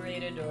been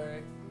separated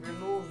or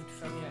removed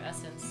from your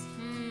essence.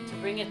 To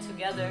bring it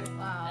together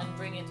and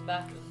bring it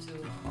back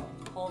into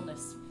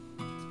wholeness.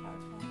 It's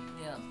powerful.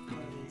 Yeah.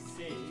 When they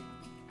say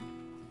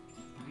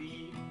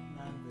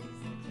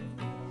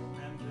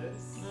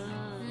remembers,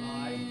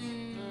 right?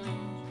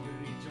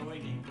 You're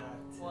rejoining that,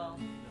 Wow.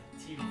 that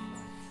team of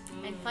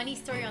light. And funny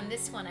story on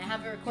this one, I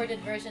have a recorded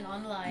version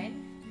online.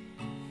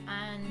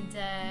 And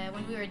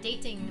when we were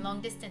dating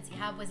long distance,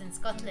 Ihab was in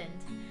Scotland,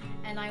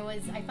 and I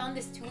found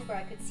this tool where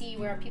I could see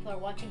where people are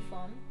watching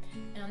from.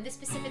 And on this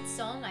specific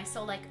song, I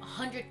saw like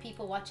 100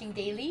 people watching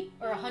daily,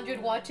 or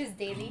 100 watches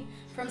daily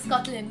from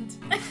Scotland.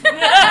 I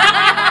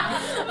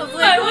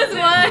was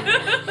like,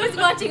 who's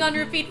watching on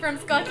repeat from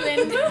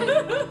Scotland?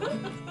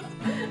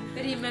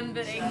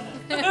 Remembering.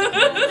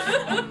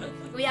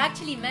 We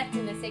actually met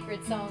in a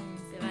Sacred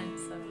Songs event,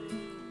 so.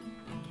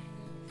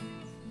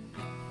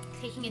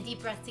 Taking a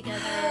deep breath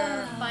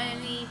together,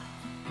 finally,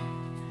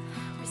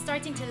 we're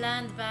starting to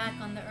land back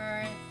on the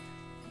earth.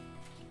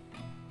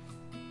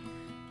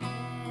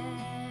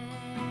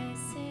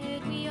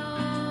 Blessed we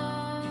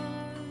are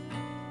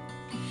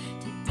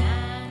to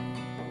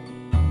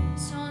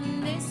dance on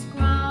this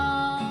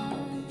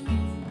ground,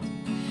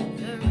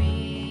 the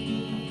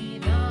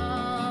rhythm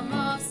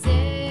of saints,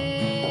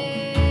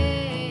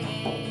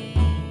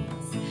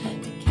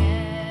 to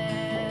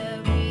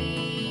carry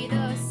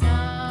the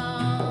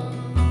sound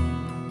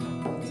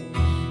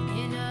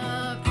in a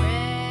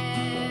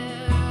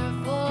prayer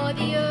for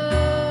the earth.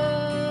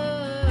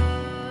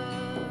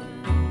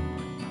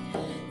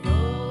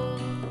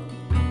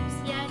 Those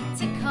yet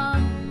to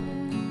come,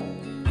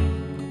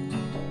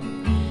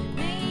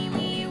 may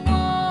we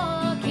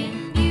walk in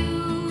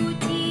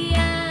beauty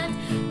and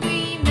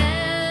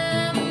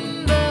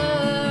remember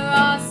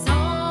our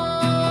song.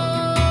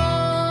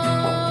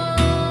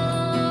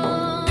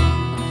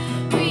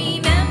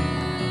 Remember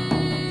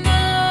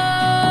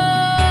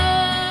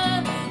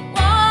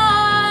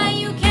why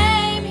you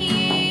came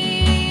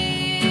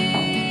here.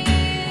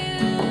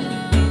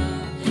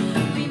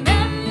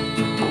 Remember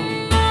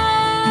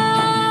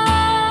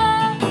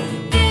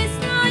this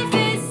life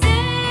is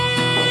sacred.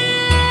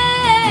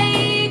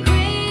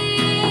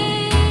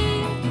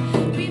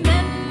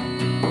 Remember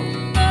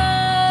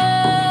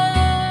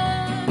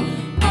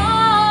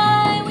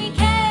why we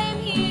came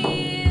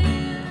here.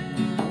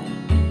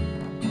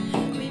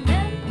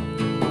 Remember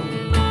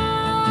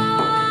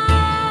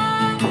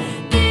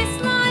this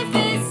life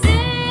is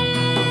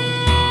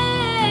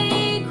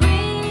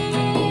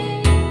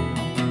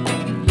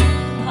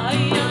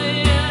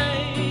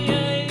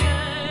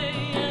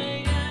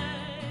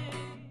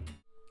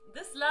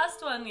This last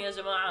one, ya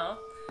Jama'a,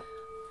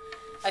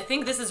 I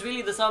think this is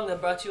really the song that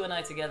brought you and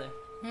I together.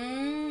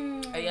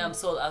 Ayyam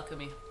Soul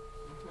Alchemy.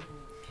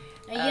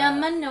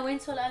 أيام منا وين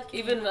سول الكيمياء.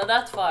 Even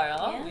that far,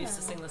 huh? Yeah. We used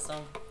to sing this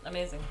song.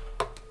 Amazing.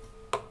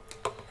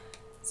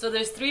 So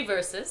there's 3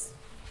 verses.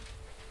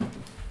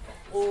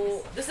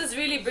 This is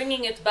really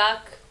bringing it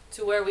back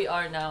to where we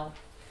are now.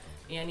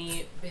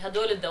 يعني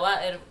بهدول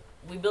الدوائر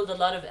we build a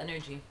lot of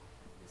energy.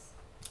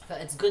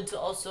 But it's good to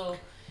also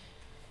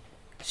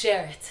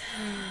share it.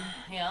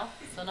 Yeah?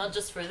 So not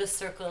just for this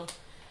circle,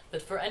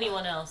 but for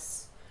anyone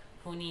else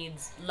who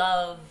needs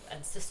love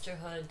and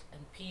sisterhood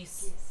and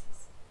peace.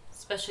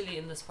 Especially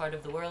in this part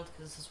of the world,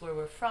 because this is where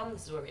we're from,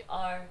 this is where we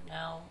are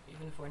now,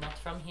 even if we're not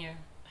from here.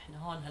 إحنا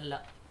هون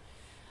هلا.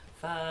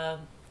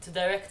 To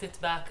direct it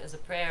back as a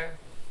prayer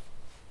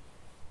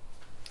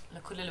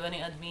لكل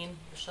البني آدمين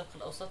بالشرق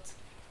الأوسط.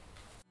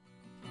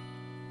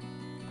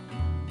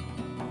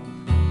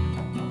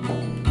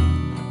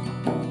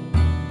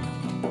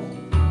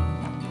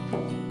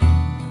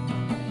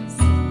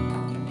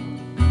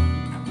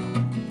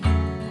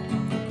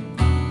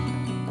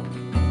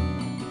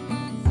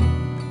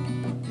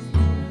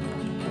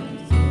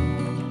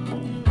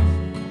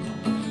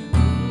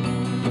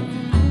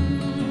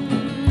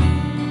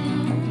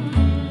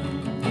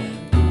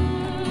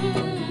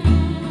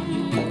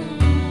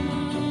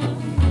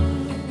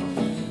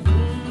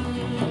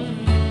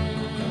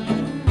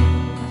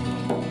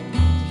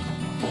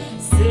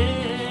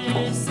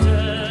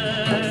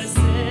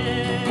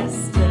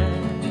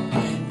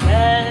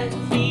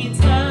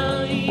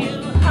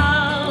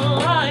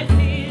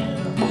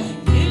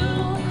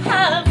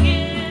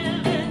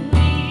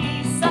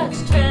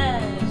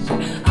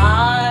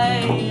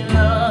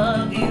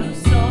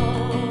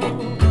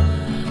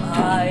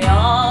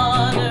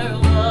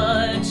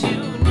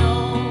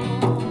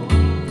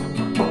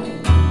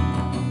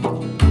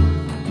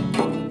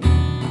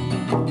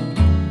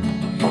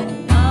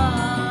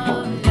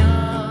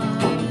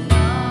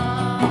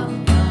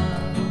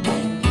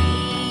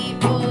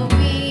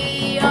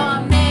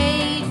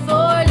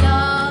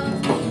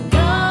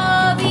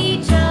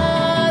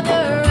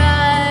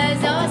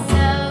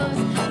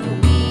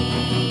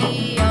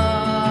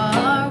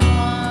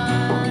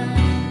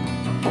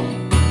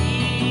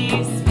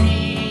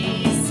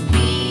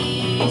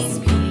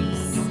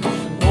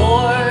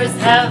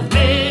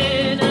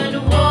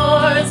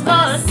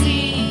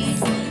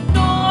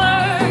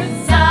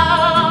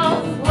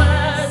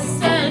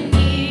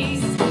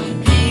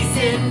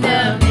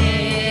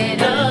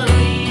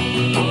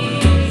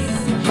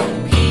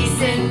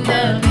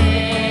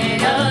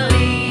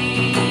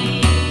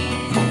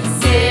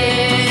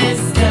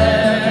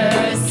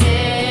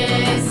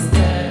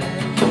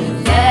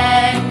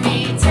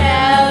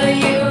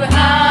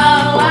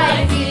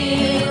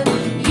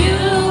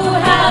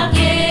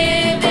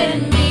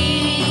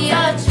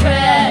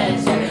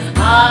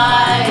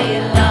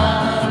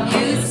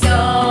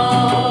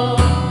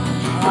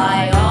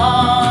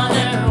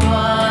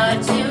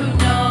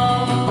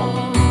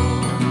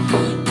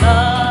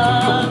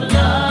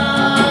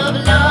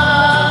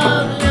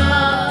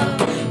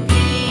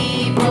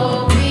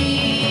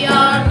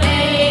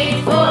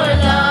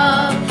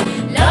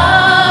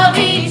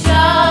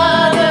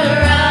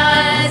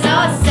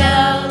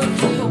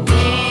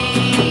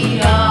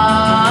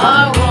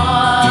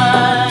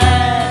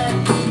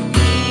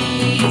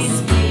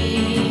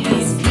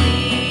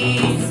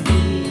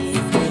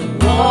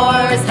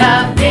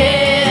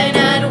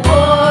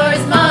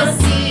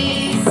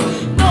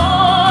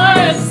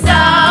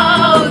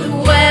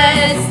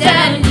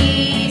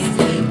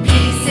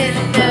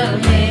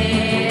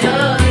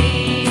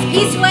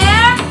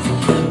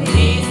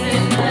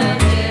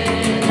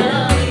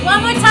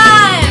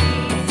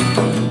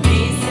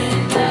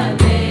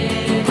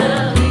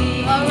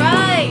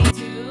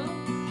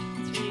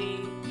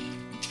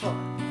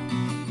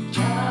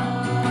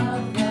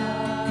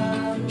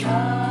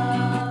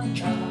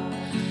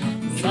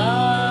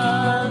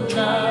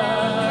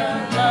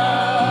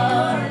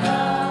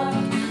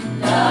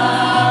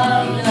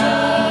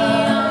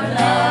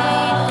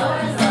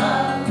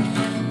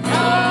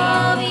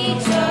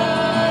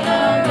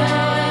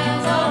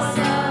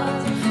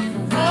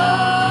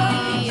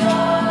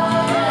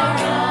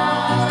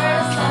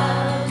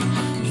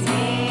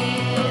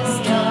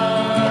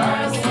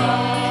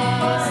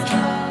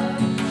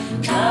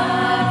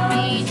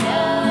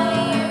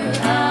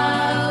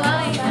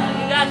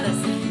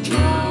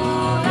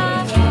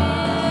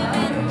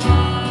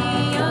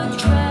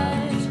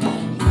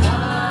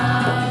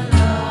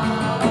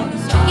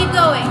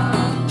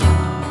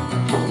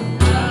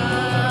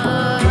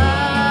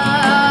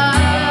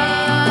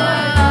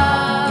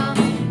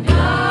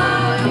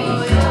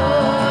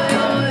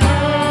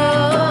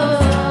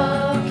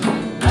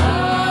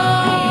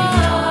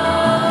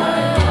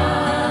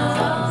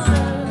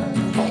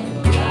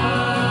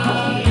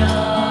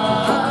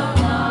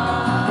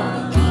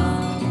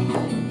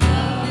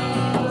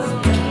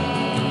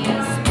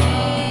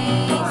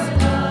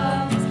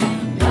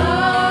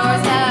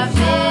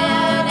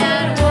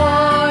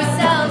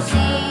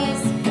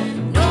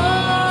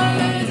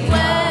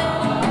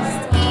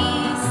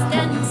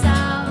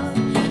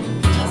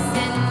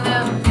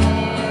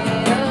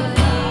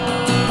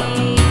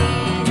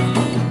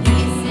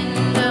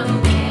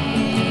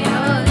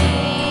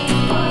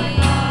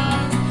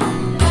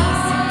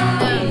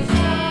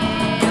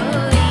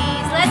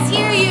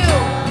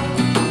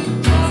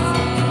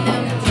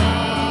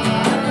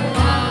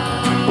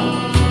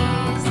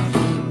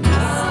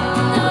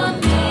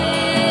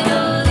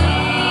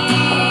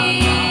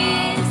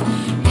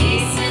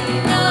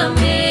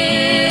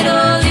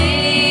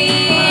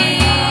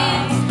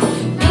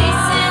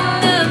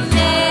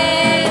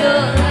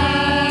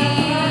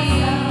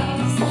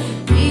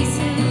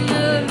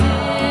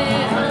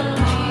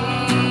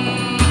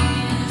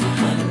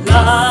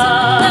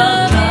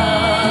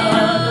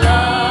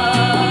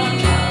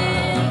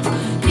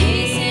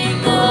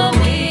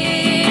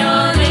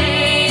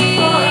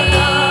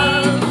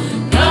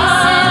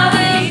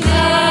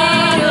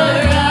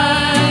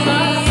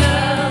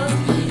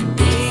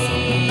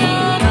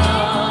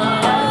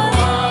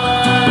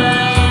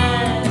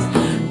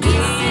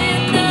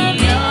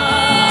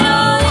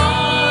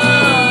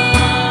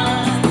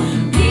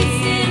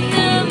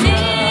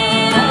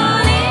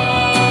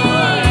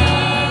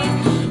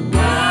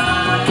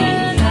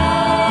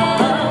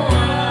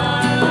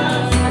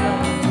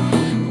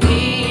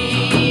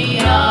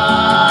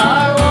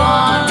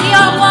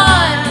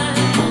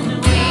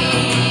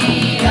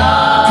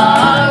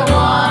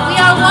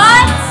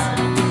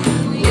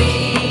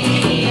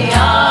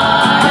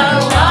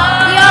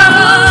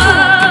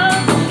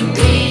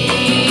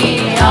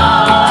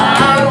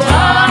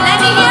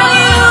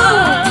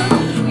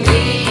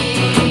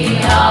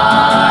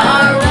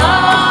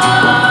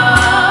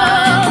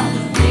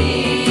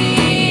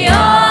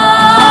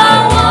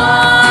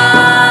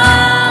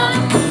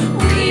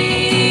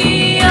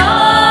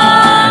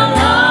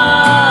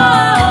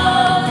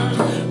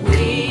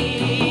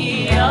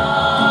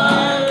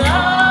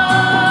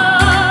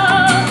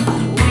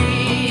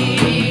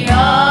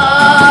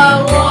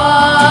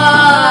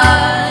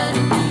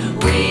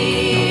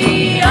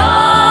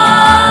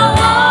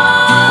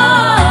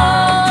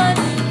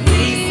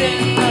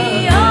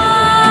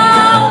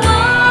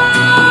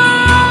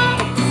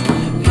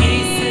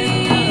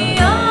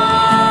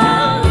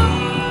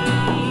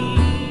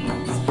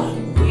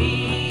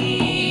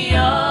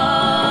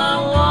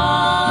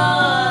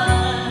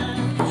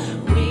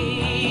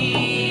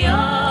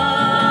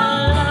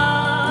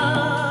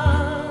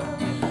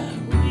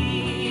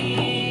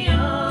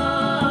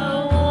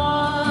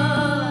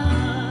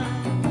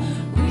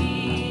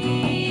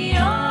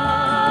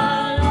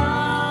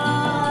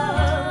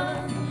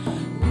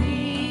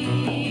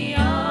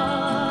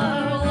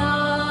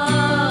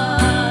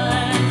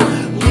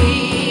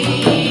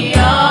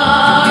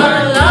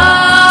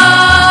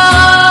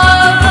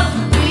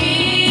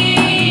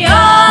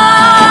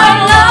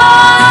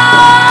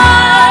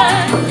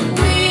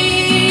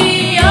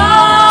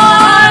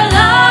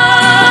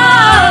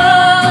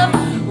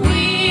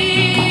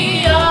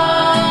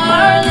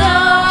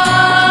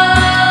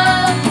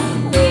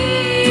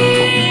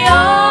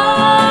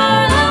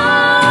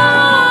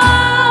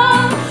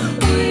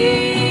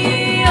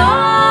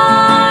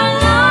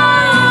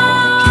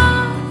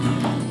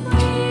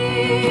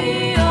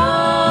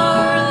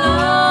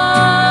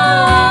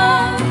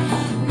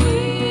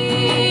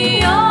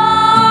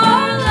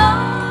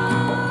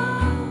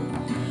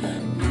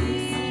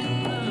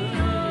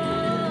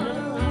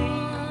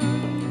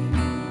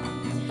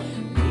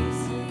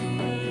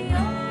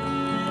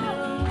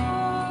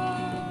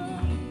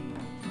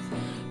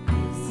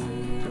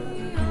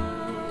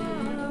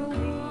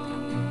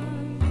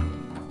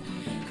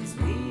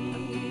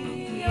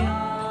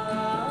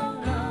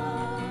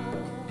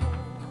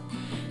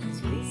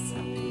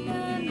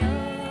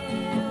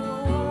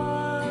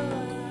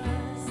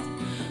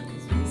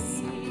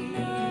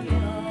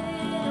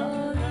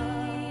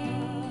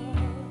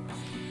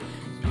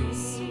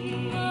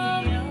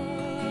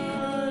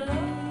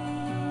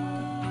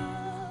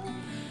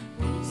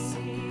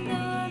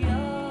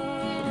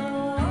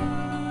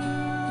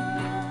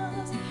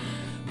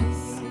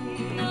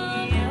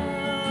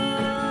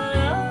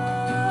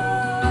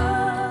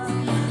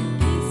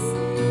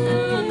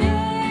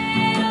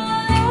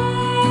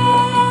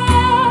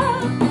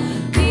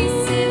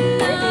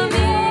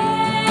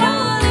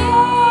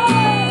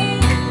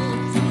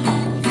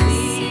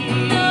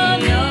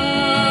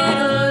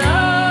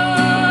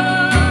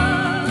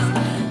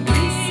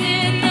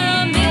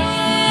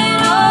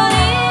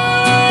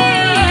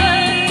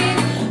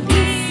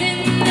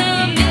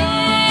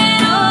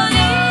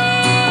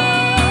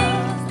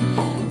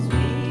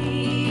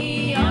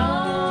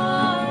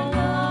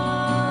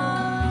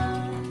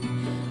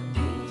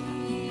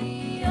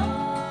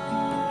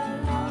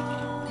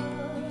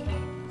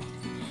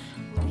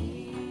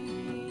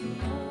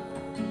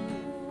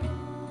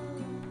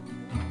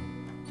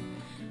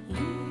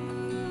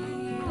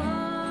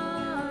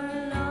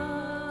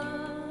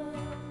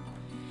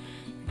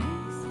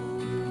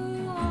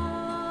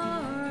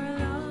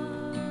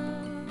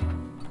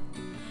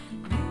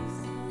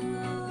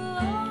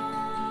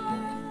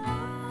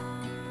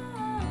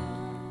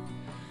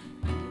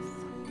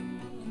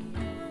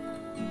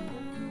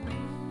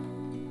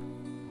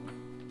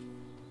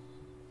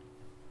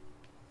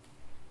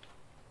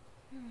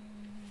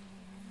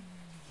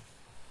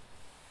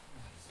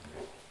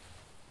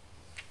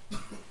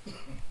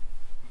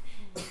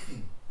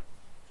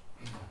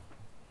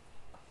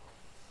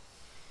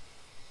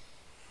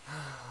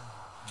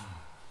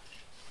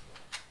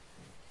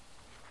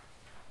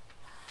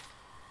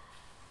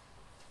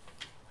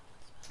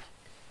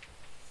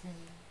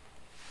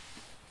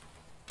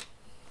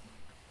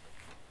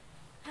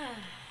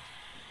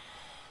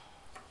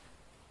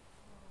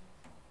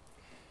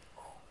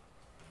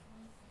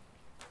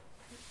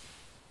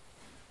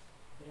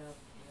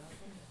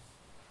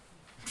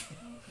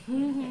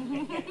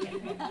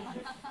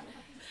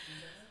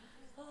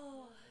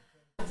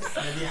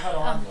 مديحة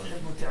روان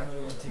تحبوا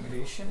تعملوا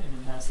integration إن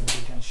الناس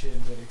اللي can share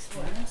their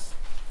experience؟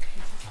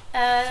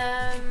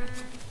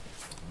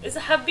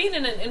 إذا حابين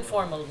in an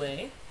informal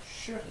way.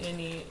 Sure.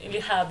 يعني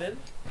اللي حابب.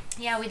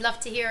 Yeah, we'd love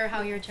to hear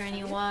how your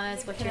journey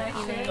was, what you're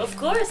feeling. Of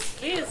course,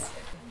 please.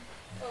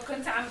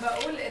 كنت عم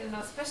بقول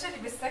إنه especially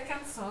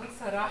بالsecond song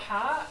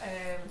صراحة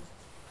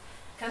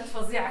كانت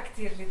فظيعة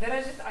كتير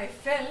لدرجة I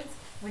felt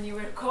when you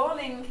were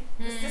calling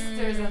the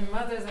sisters and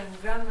mothers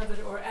and grandmothers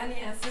or any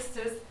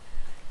ancestors,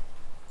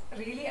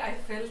 really I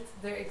felt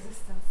their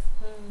existence.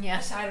 Yeah.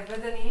 أشعر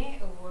بدني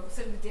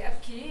وصرت بدي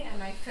أبكي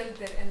and I felt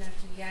their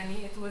energy.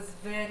 يعني it was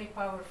very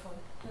powerful.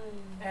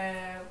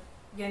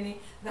 يعني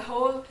the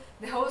whole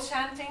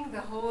chanting,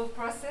 the whole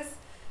process,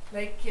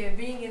 like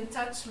being in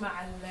touch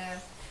مع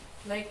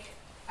like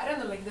I don't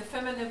know, like the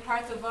feminine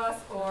part of us,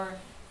 or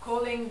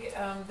calling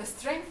the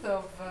strength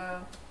of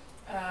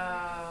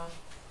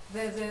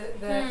the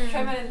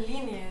feminine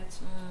lineage.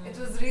 It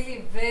was really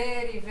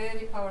very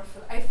very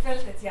powerful. I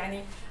felt it.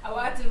 يعني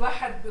أوقات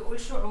الواحد بيقول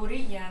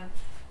شعوريا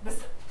بس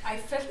I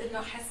felt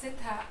إنه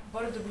حسيتها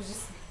برضو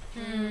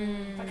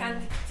بجسمي.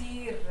 فكانت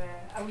كتير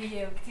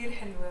قوية وكتير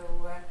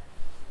حلوة و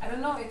I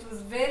don't know, it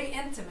was very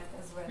intimate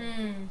as well.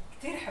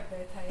 كتير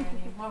حبيتها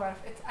يعني ما بعرف.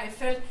 I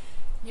felt,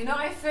 you know,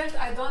 I felt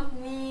I don't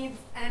need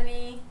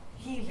any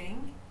healing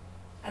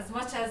as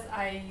much as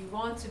I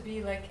want to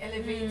be like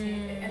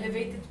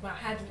elevated مع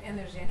هذا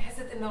الانرجي. يعني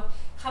حسيت إنه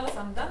خلص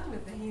I'm done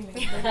with the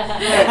healing.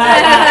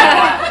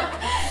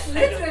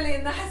 Literally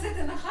إنه حسيت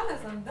إنه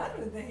خلص I'm done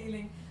with the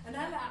healing.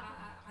 أنا هلا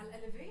على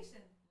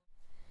elevation.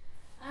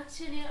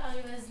 Actually, I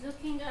was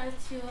looking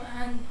at you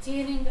and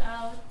tearing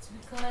out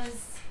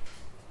because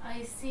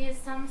I see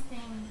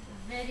something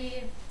very,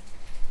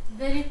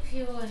 very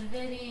pure,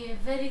 very,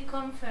 very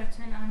comfort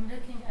when I'm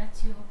looking at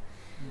you.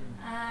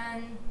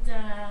 And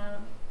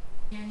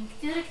يعني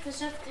كتير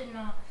اكتشفت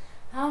إنه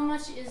how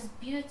much is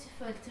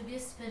beautiful to be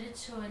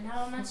spiritual,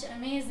 how much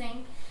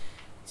amazing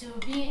to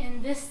be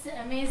in this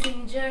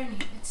amazing journey.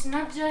 It's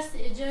not just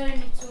a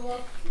journey to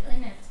walk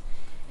in it,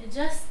 it's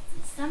just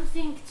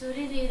something to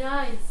really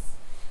rise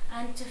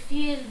and to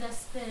feel the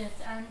spirit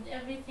and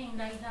everything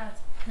like that.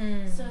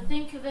 So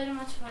thank you very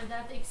much for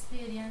that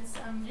experience.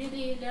 I'm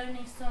really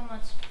learning so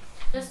much.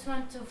 Just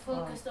want to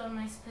focus on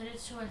my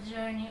spiritual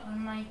journey, on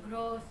my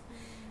growth,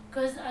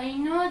 because I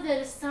know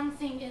there is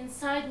something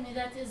inside me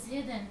that is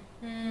hidden,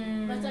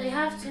 but I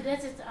have to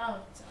let it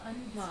out. And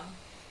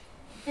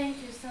thank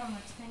you so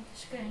much. Thank you.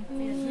 شكرا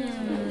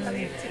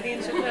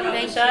حبيبتي شكرا على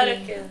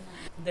المشاركة.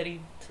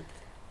 دريد.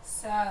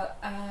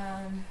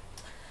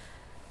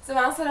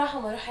 طبعا صراحة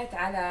ما رحت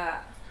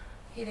على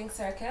healing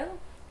circle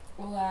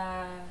و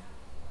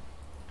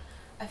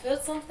I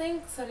felt something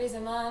صار لي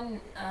زمان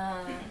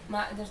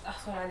ما قدرت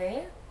أحصل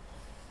عليه.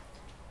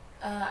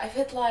 I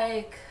felt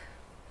like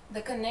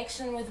the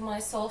connection with my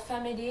soul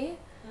family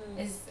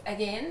is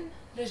again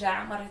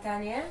رجع مرة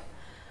تانية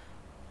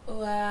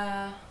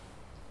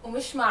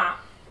ومش مع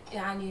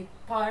يعني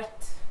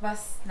part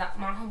بس لا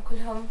معهم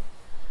كلهم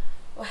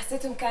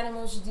وحسيتهم كانوا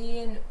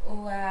موجودين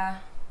و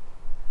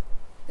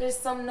there's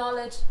some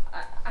knowledge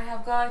I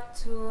have got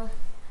to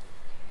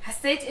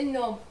حسيت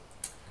إنه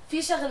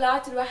في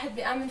شغلات الواحد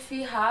بيآمن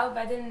فيها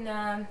وبعدين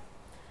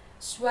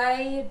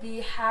شوي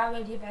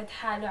بيحاول يبعد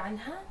حاله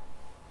عنها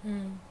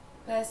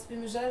بس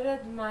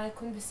بمجرد ما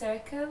يكون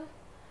بسيركل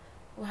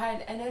وهاي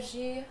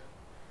الانرجي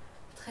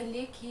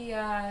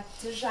بتخليكي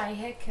ترجعي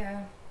هيك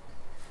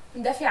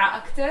مندفعة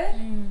أكتر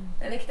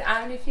لأنك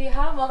تآمني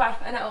فيها. ما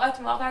بعرف أنا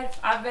أوقات ما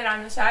بعرف أعبر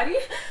عن مشاعري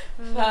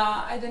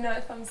I don't know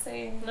if I'm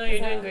saying No, you're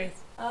doing great.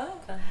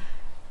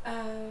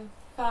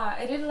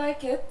 I really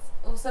like it.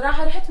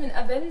 وصراحة رحت من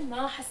قبل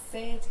ما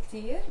حسيت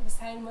كتير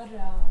بس هاي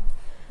المرة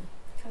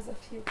because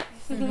of you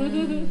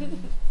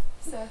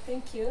so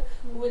thank you.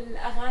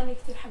 والأغاني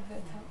كتير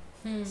حبيتها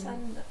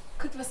عشان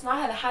كنت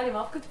بسمعها لحالي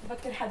ما كنت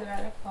بفكر حدا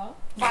يعرفها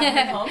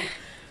بعضهم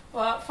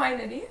و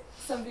finally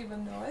some people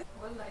know it.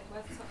 والله it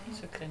was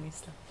so شكرا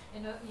يسلم. You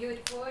know, your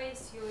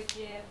voice, your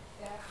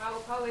how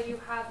power you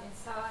have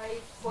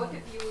inside, both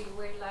of you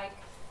were like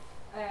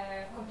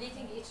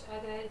completing each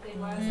other. There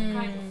was a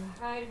kind of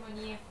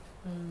harmony,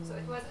 so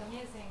it was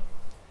amazing.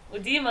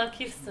 وديما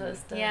كيف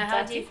Yeah,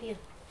 how do you feel?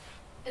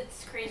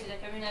 It's crazy.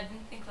 Like, I mean, I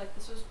didn't think like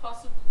this was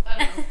possible. I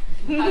don't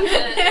know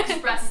how to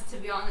express it, to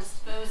be honest.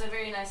 But it was a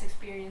very nice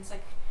experience.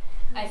 Like,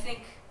 I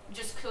think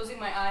just closing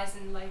my eyes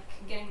and like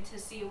getting to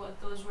see what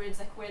those words,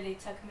 like where they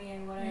took me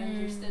and what I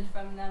understood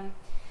from them.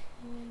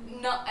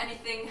 Not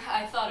anything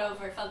I thought of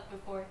or felt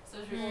before. So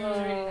it was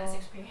a really nice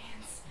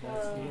experience.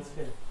 That's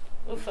beautiful.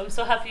 Oof, I'm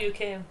so happy you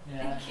came.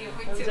 Yeah. Thank you.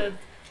 Me too.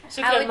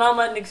 شكرا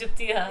ماما انك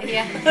جبتيها.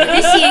 Yeah,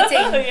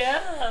 initiating.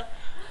 Yeah.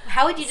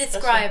 How would you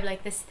describe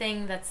like this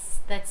thing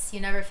that's you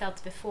never felt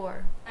before?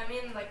 I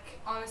mean, like,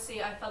 honestly,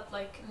 I felt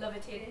like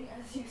levitating,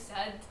 as you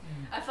said.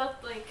 I felt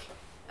like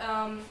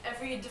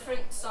every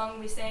different song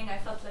we sang, I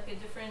felt like a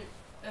different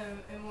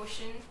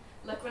emotion.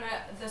 Like when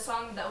the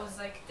song that was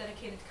like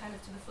dedicated kind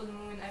of to the full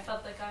moon, I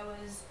felt like I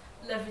was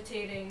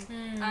levitating,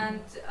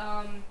 and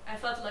I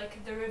felt like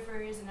the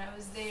rivers, and I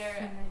was there,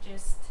 and I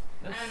just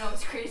I don't know,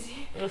 it's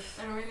crazy. Oof.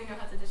 I don't really know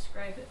how to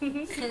describe it.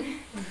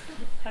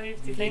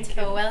 Habibti, thank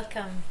Beautiful, you.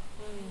 welcome.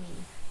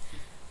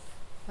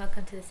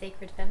 Welcome to the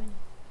Sacred Feminine.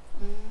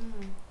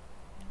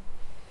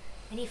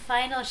 Any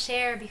final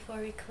share before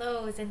we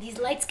close? And these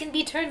lights can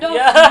be turned off.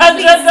 Yeah,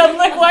 I'm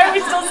like, why are we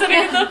still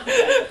sitting in the...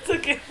 It's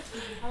okay.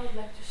 I would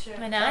like to share.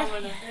 Manal?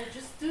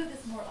 Just do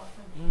this more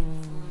often,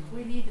 please.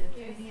 We need it.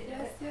 We need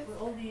it. We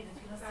all need it.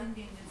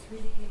 Singing is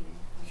really healing.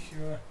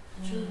 Sure.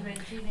 Children,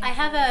 I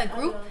have a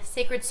group,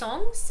 Sacred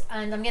Songs,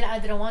 and I'm going to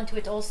add Rawan to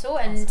it also,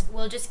 and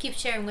we'll just keep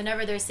sharing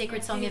whenever there's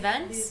Sacred Song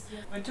events.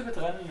 وانتم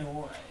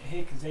بتغنوا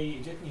هيك زي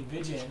جتني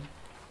فيجن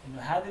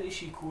انه هذا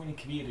الاشي يكون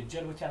كبير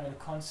تجربوا تعملوا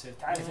كونسرت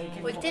تعرف زي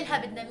كذا قلت لها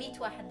بدنا 100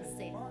 واحد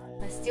بالصيف.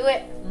 Let's do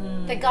it.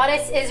 The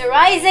goddess is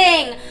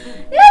rising.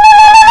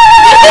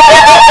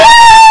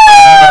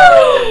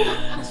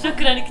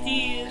 شكرا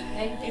كثير.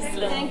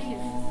 Thank you.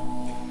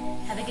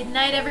 Have a good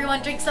night,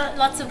 everyone. Drink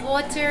lots of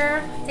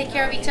water. Take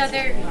care of each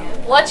other.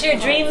 Watch your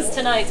dreams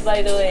tonight,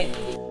 by the way.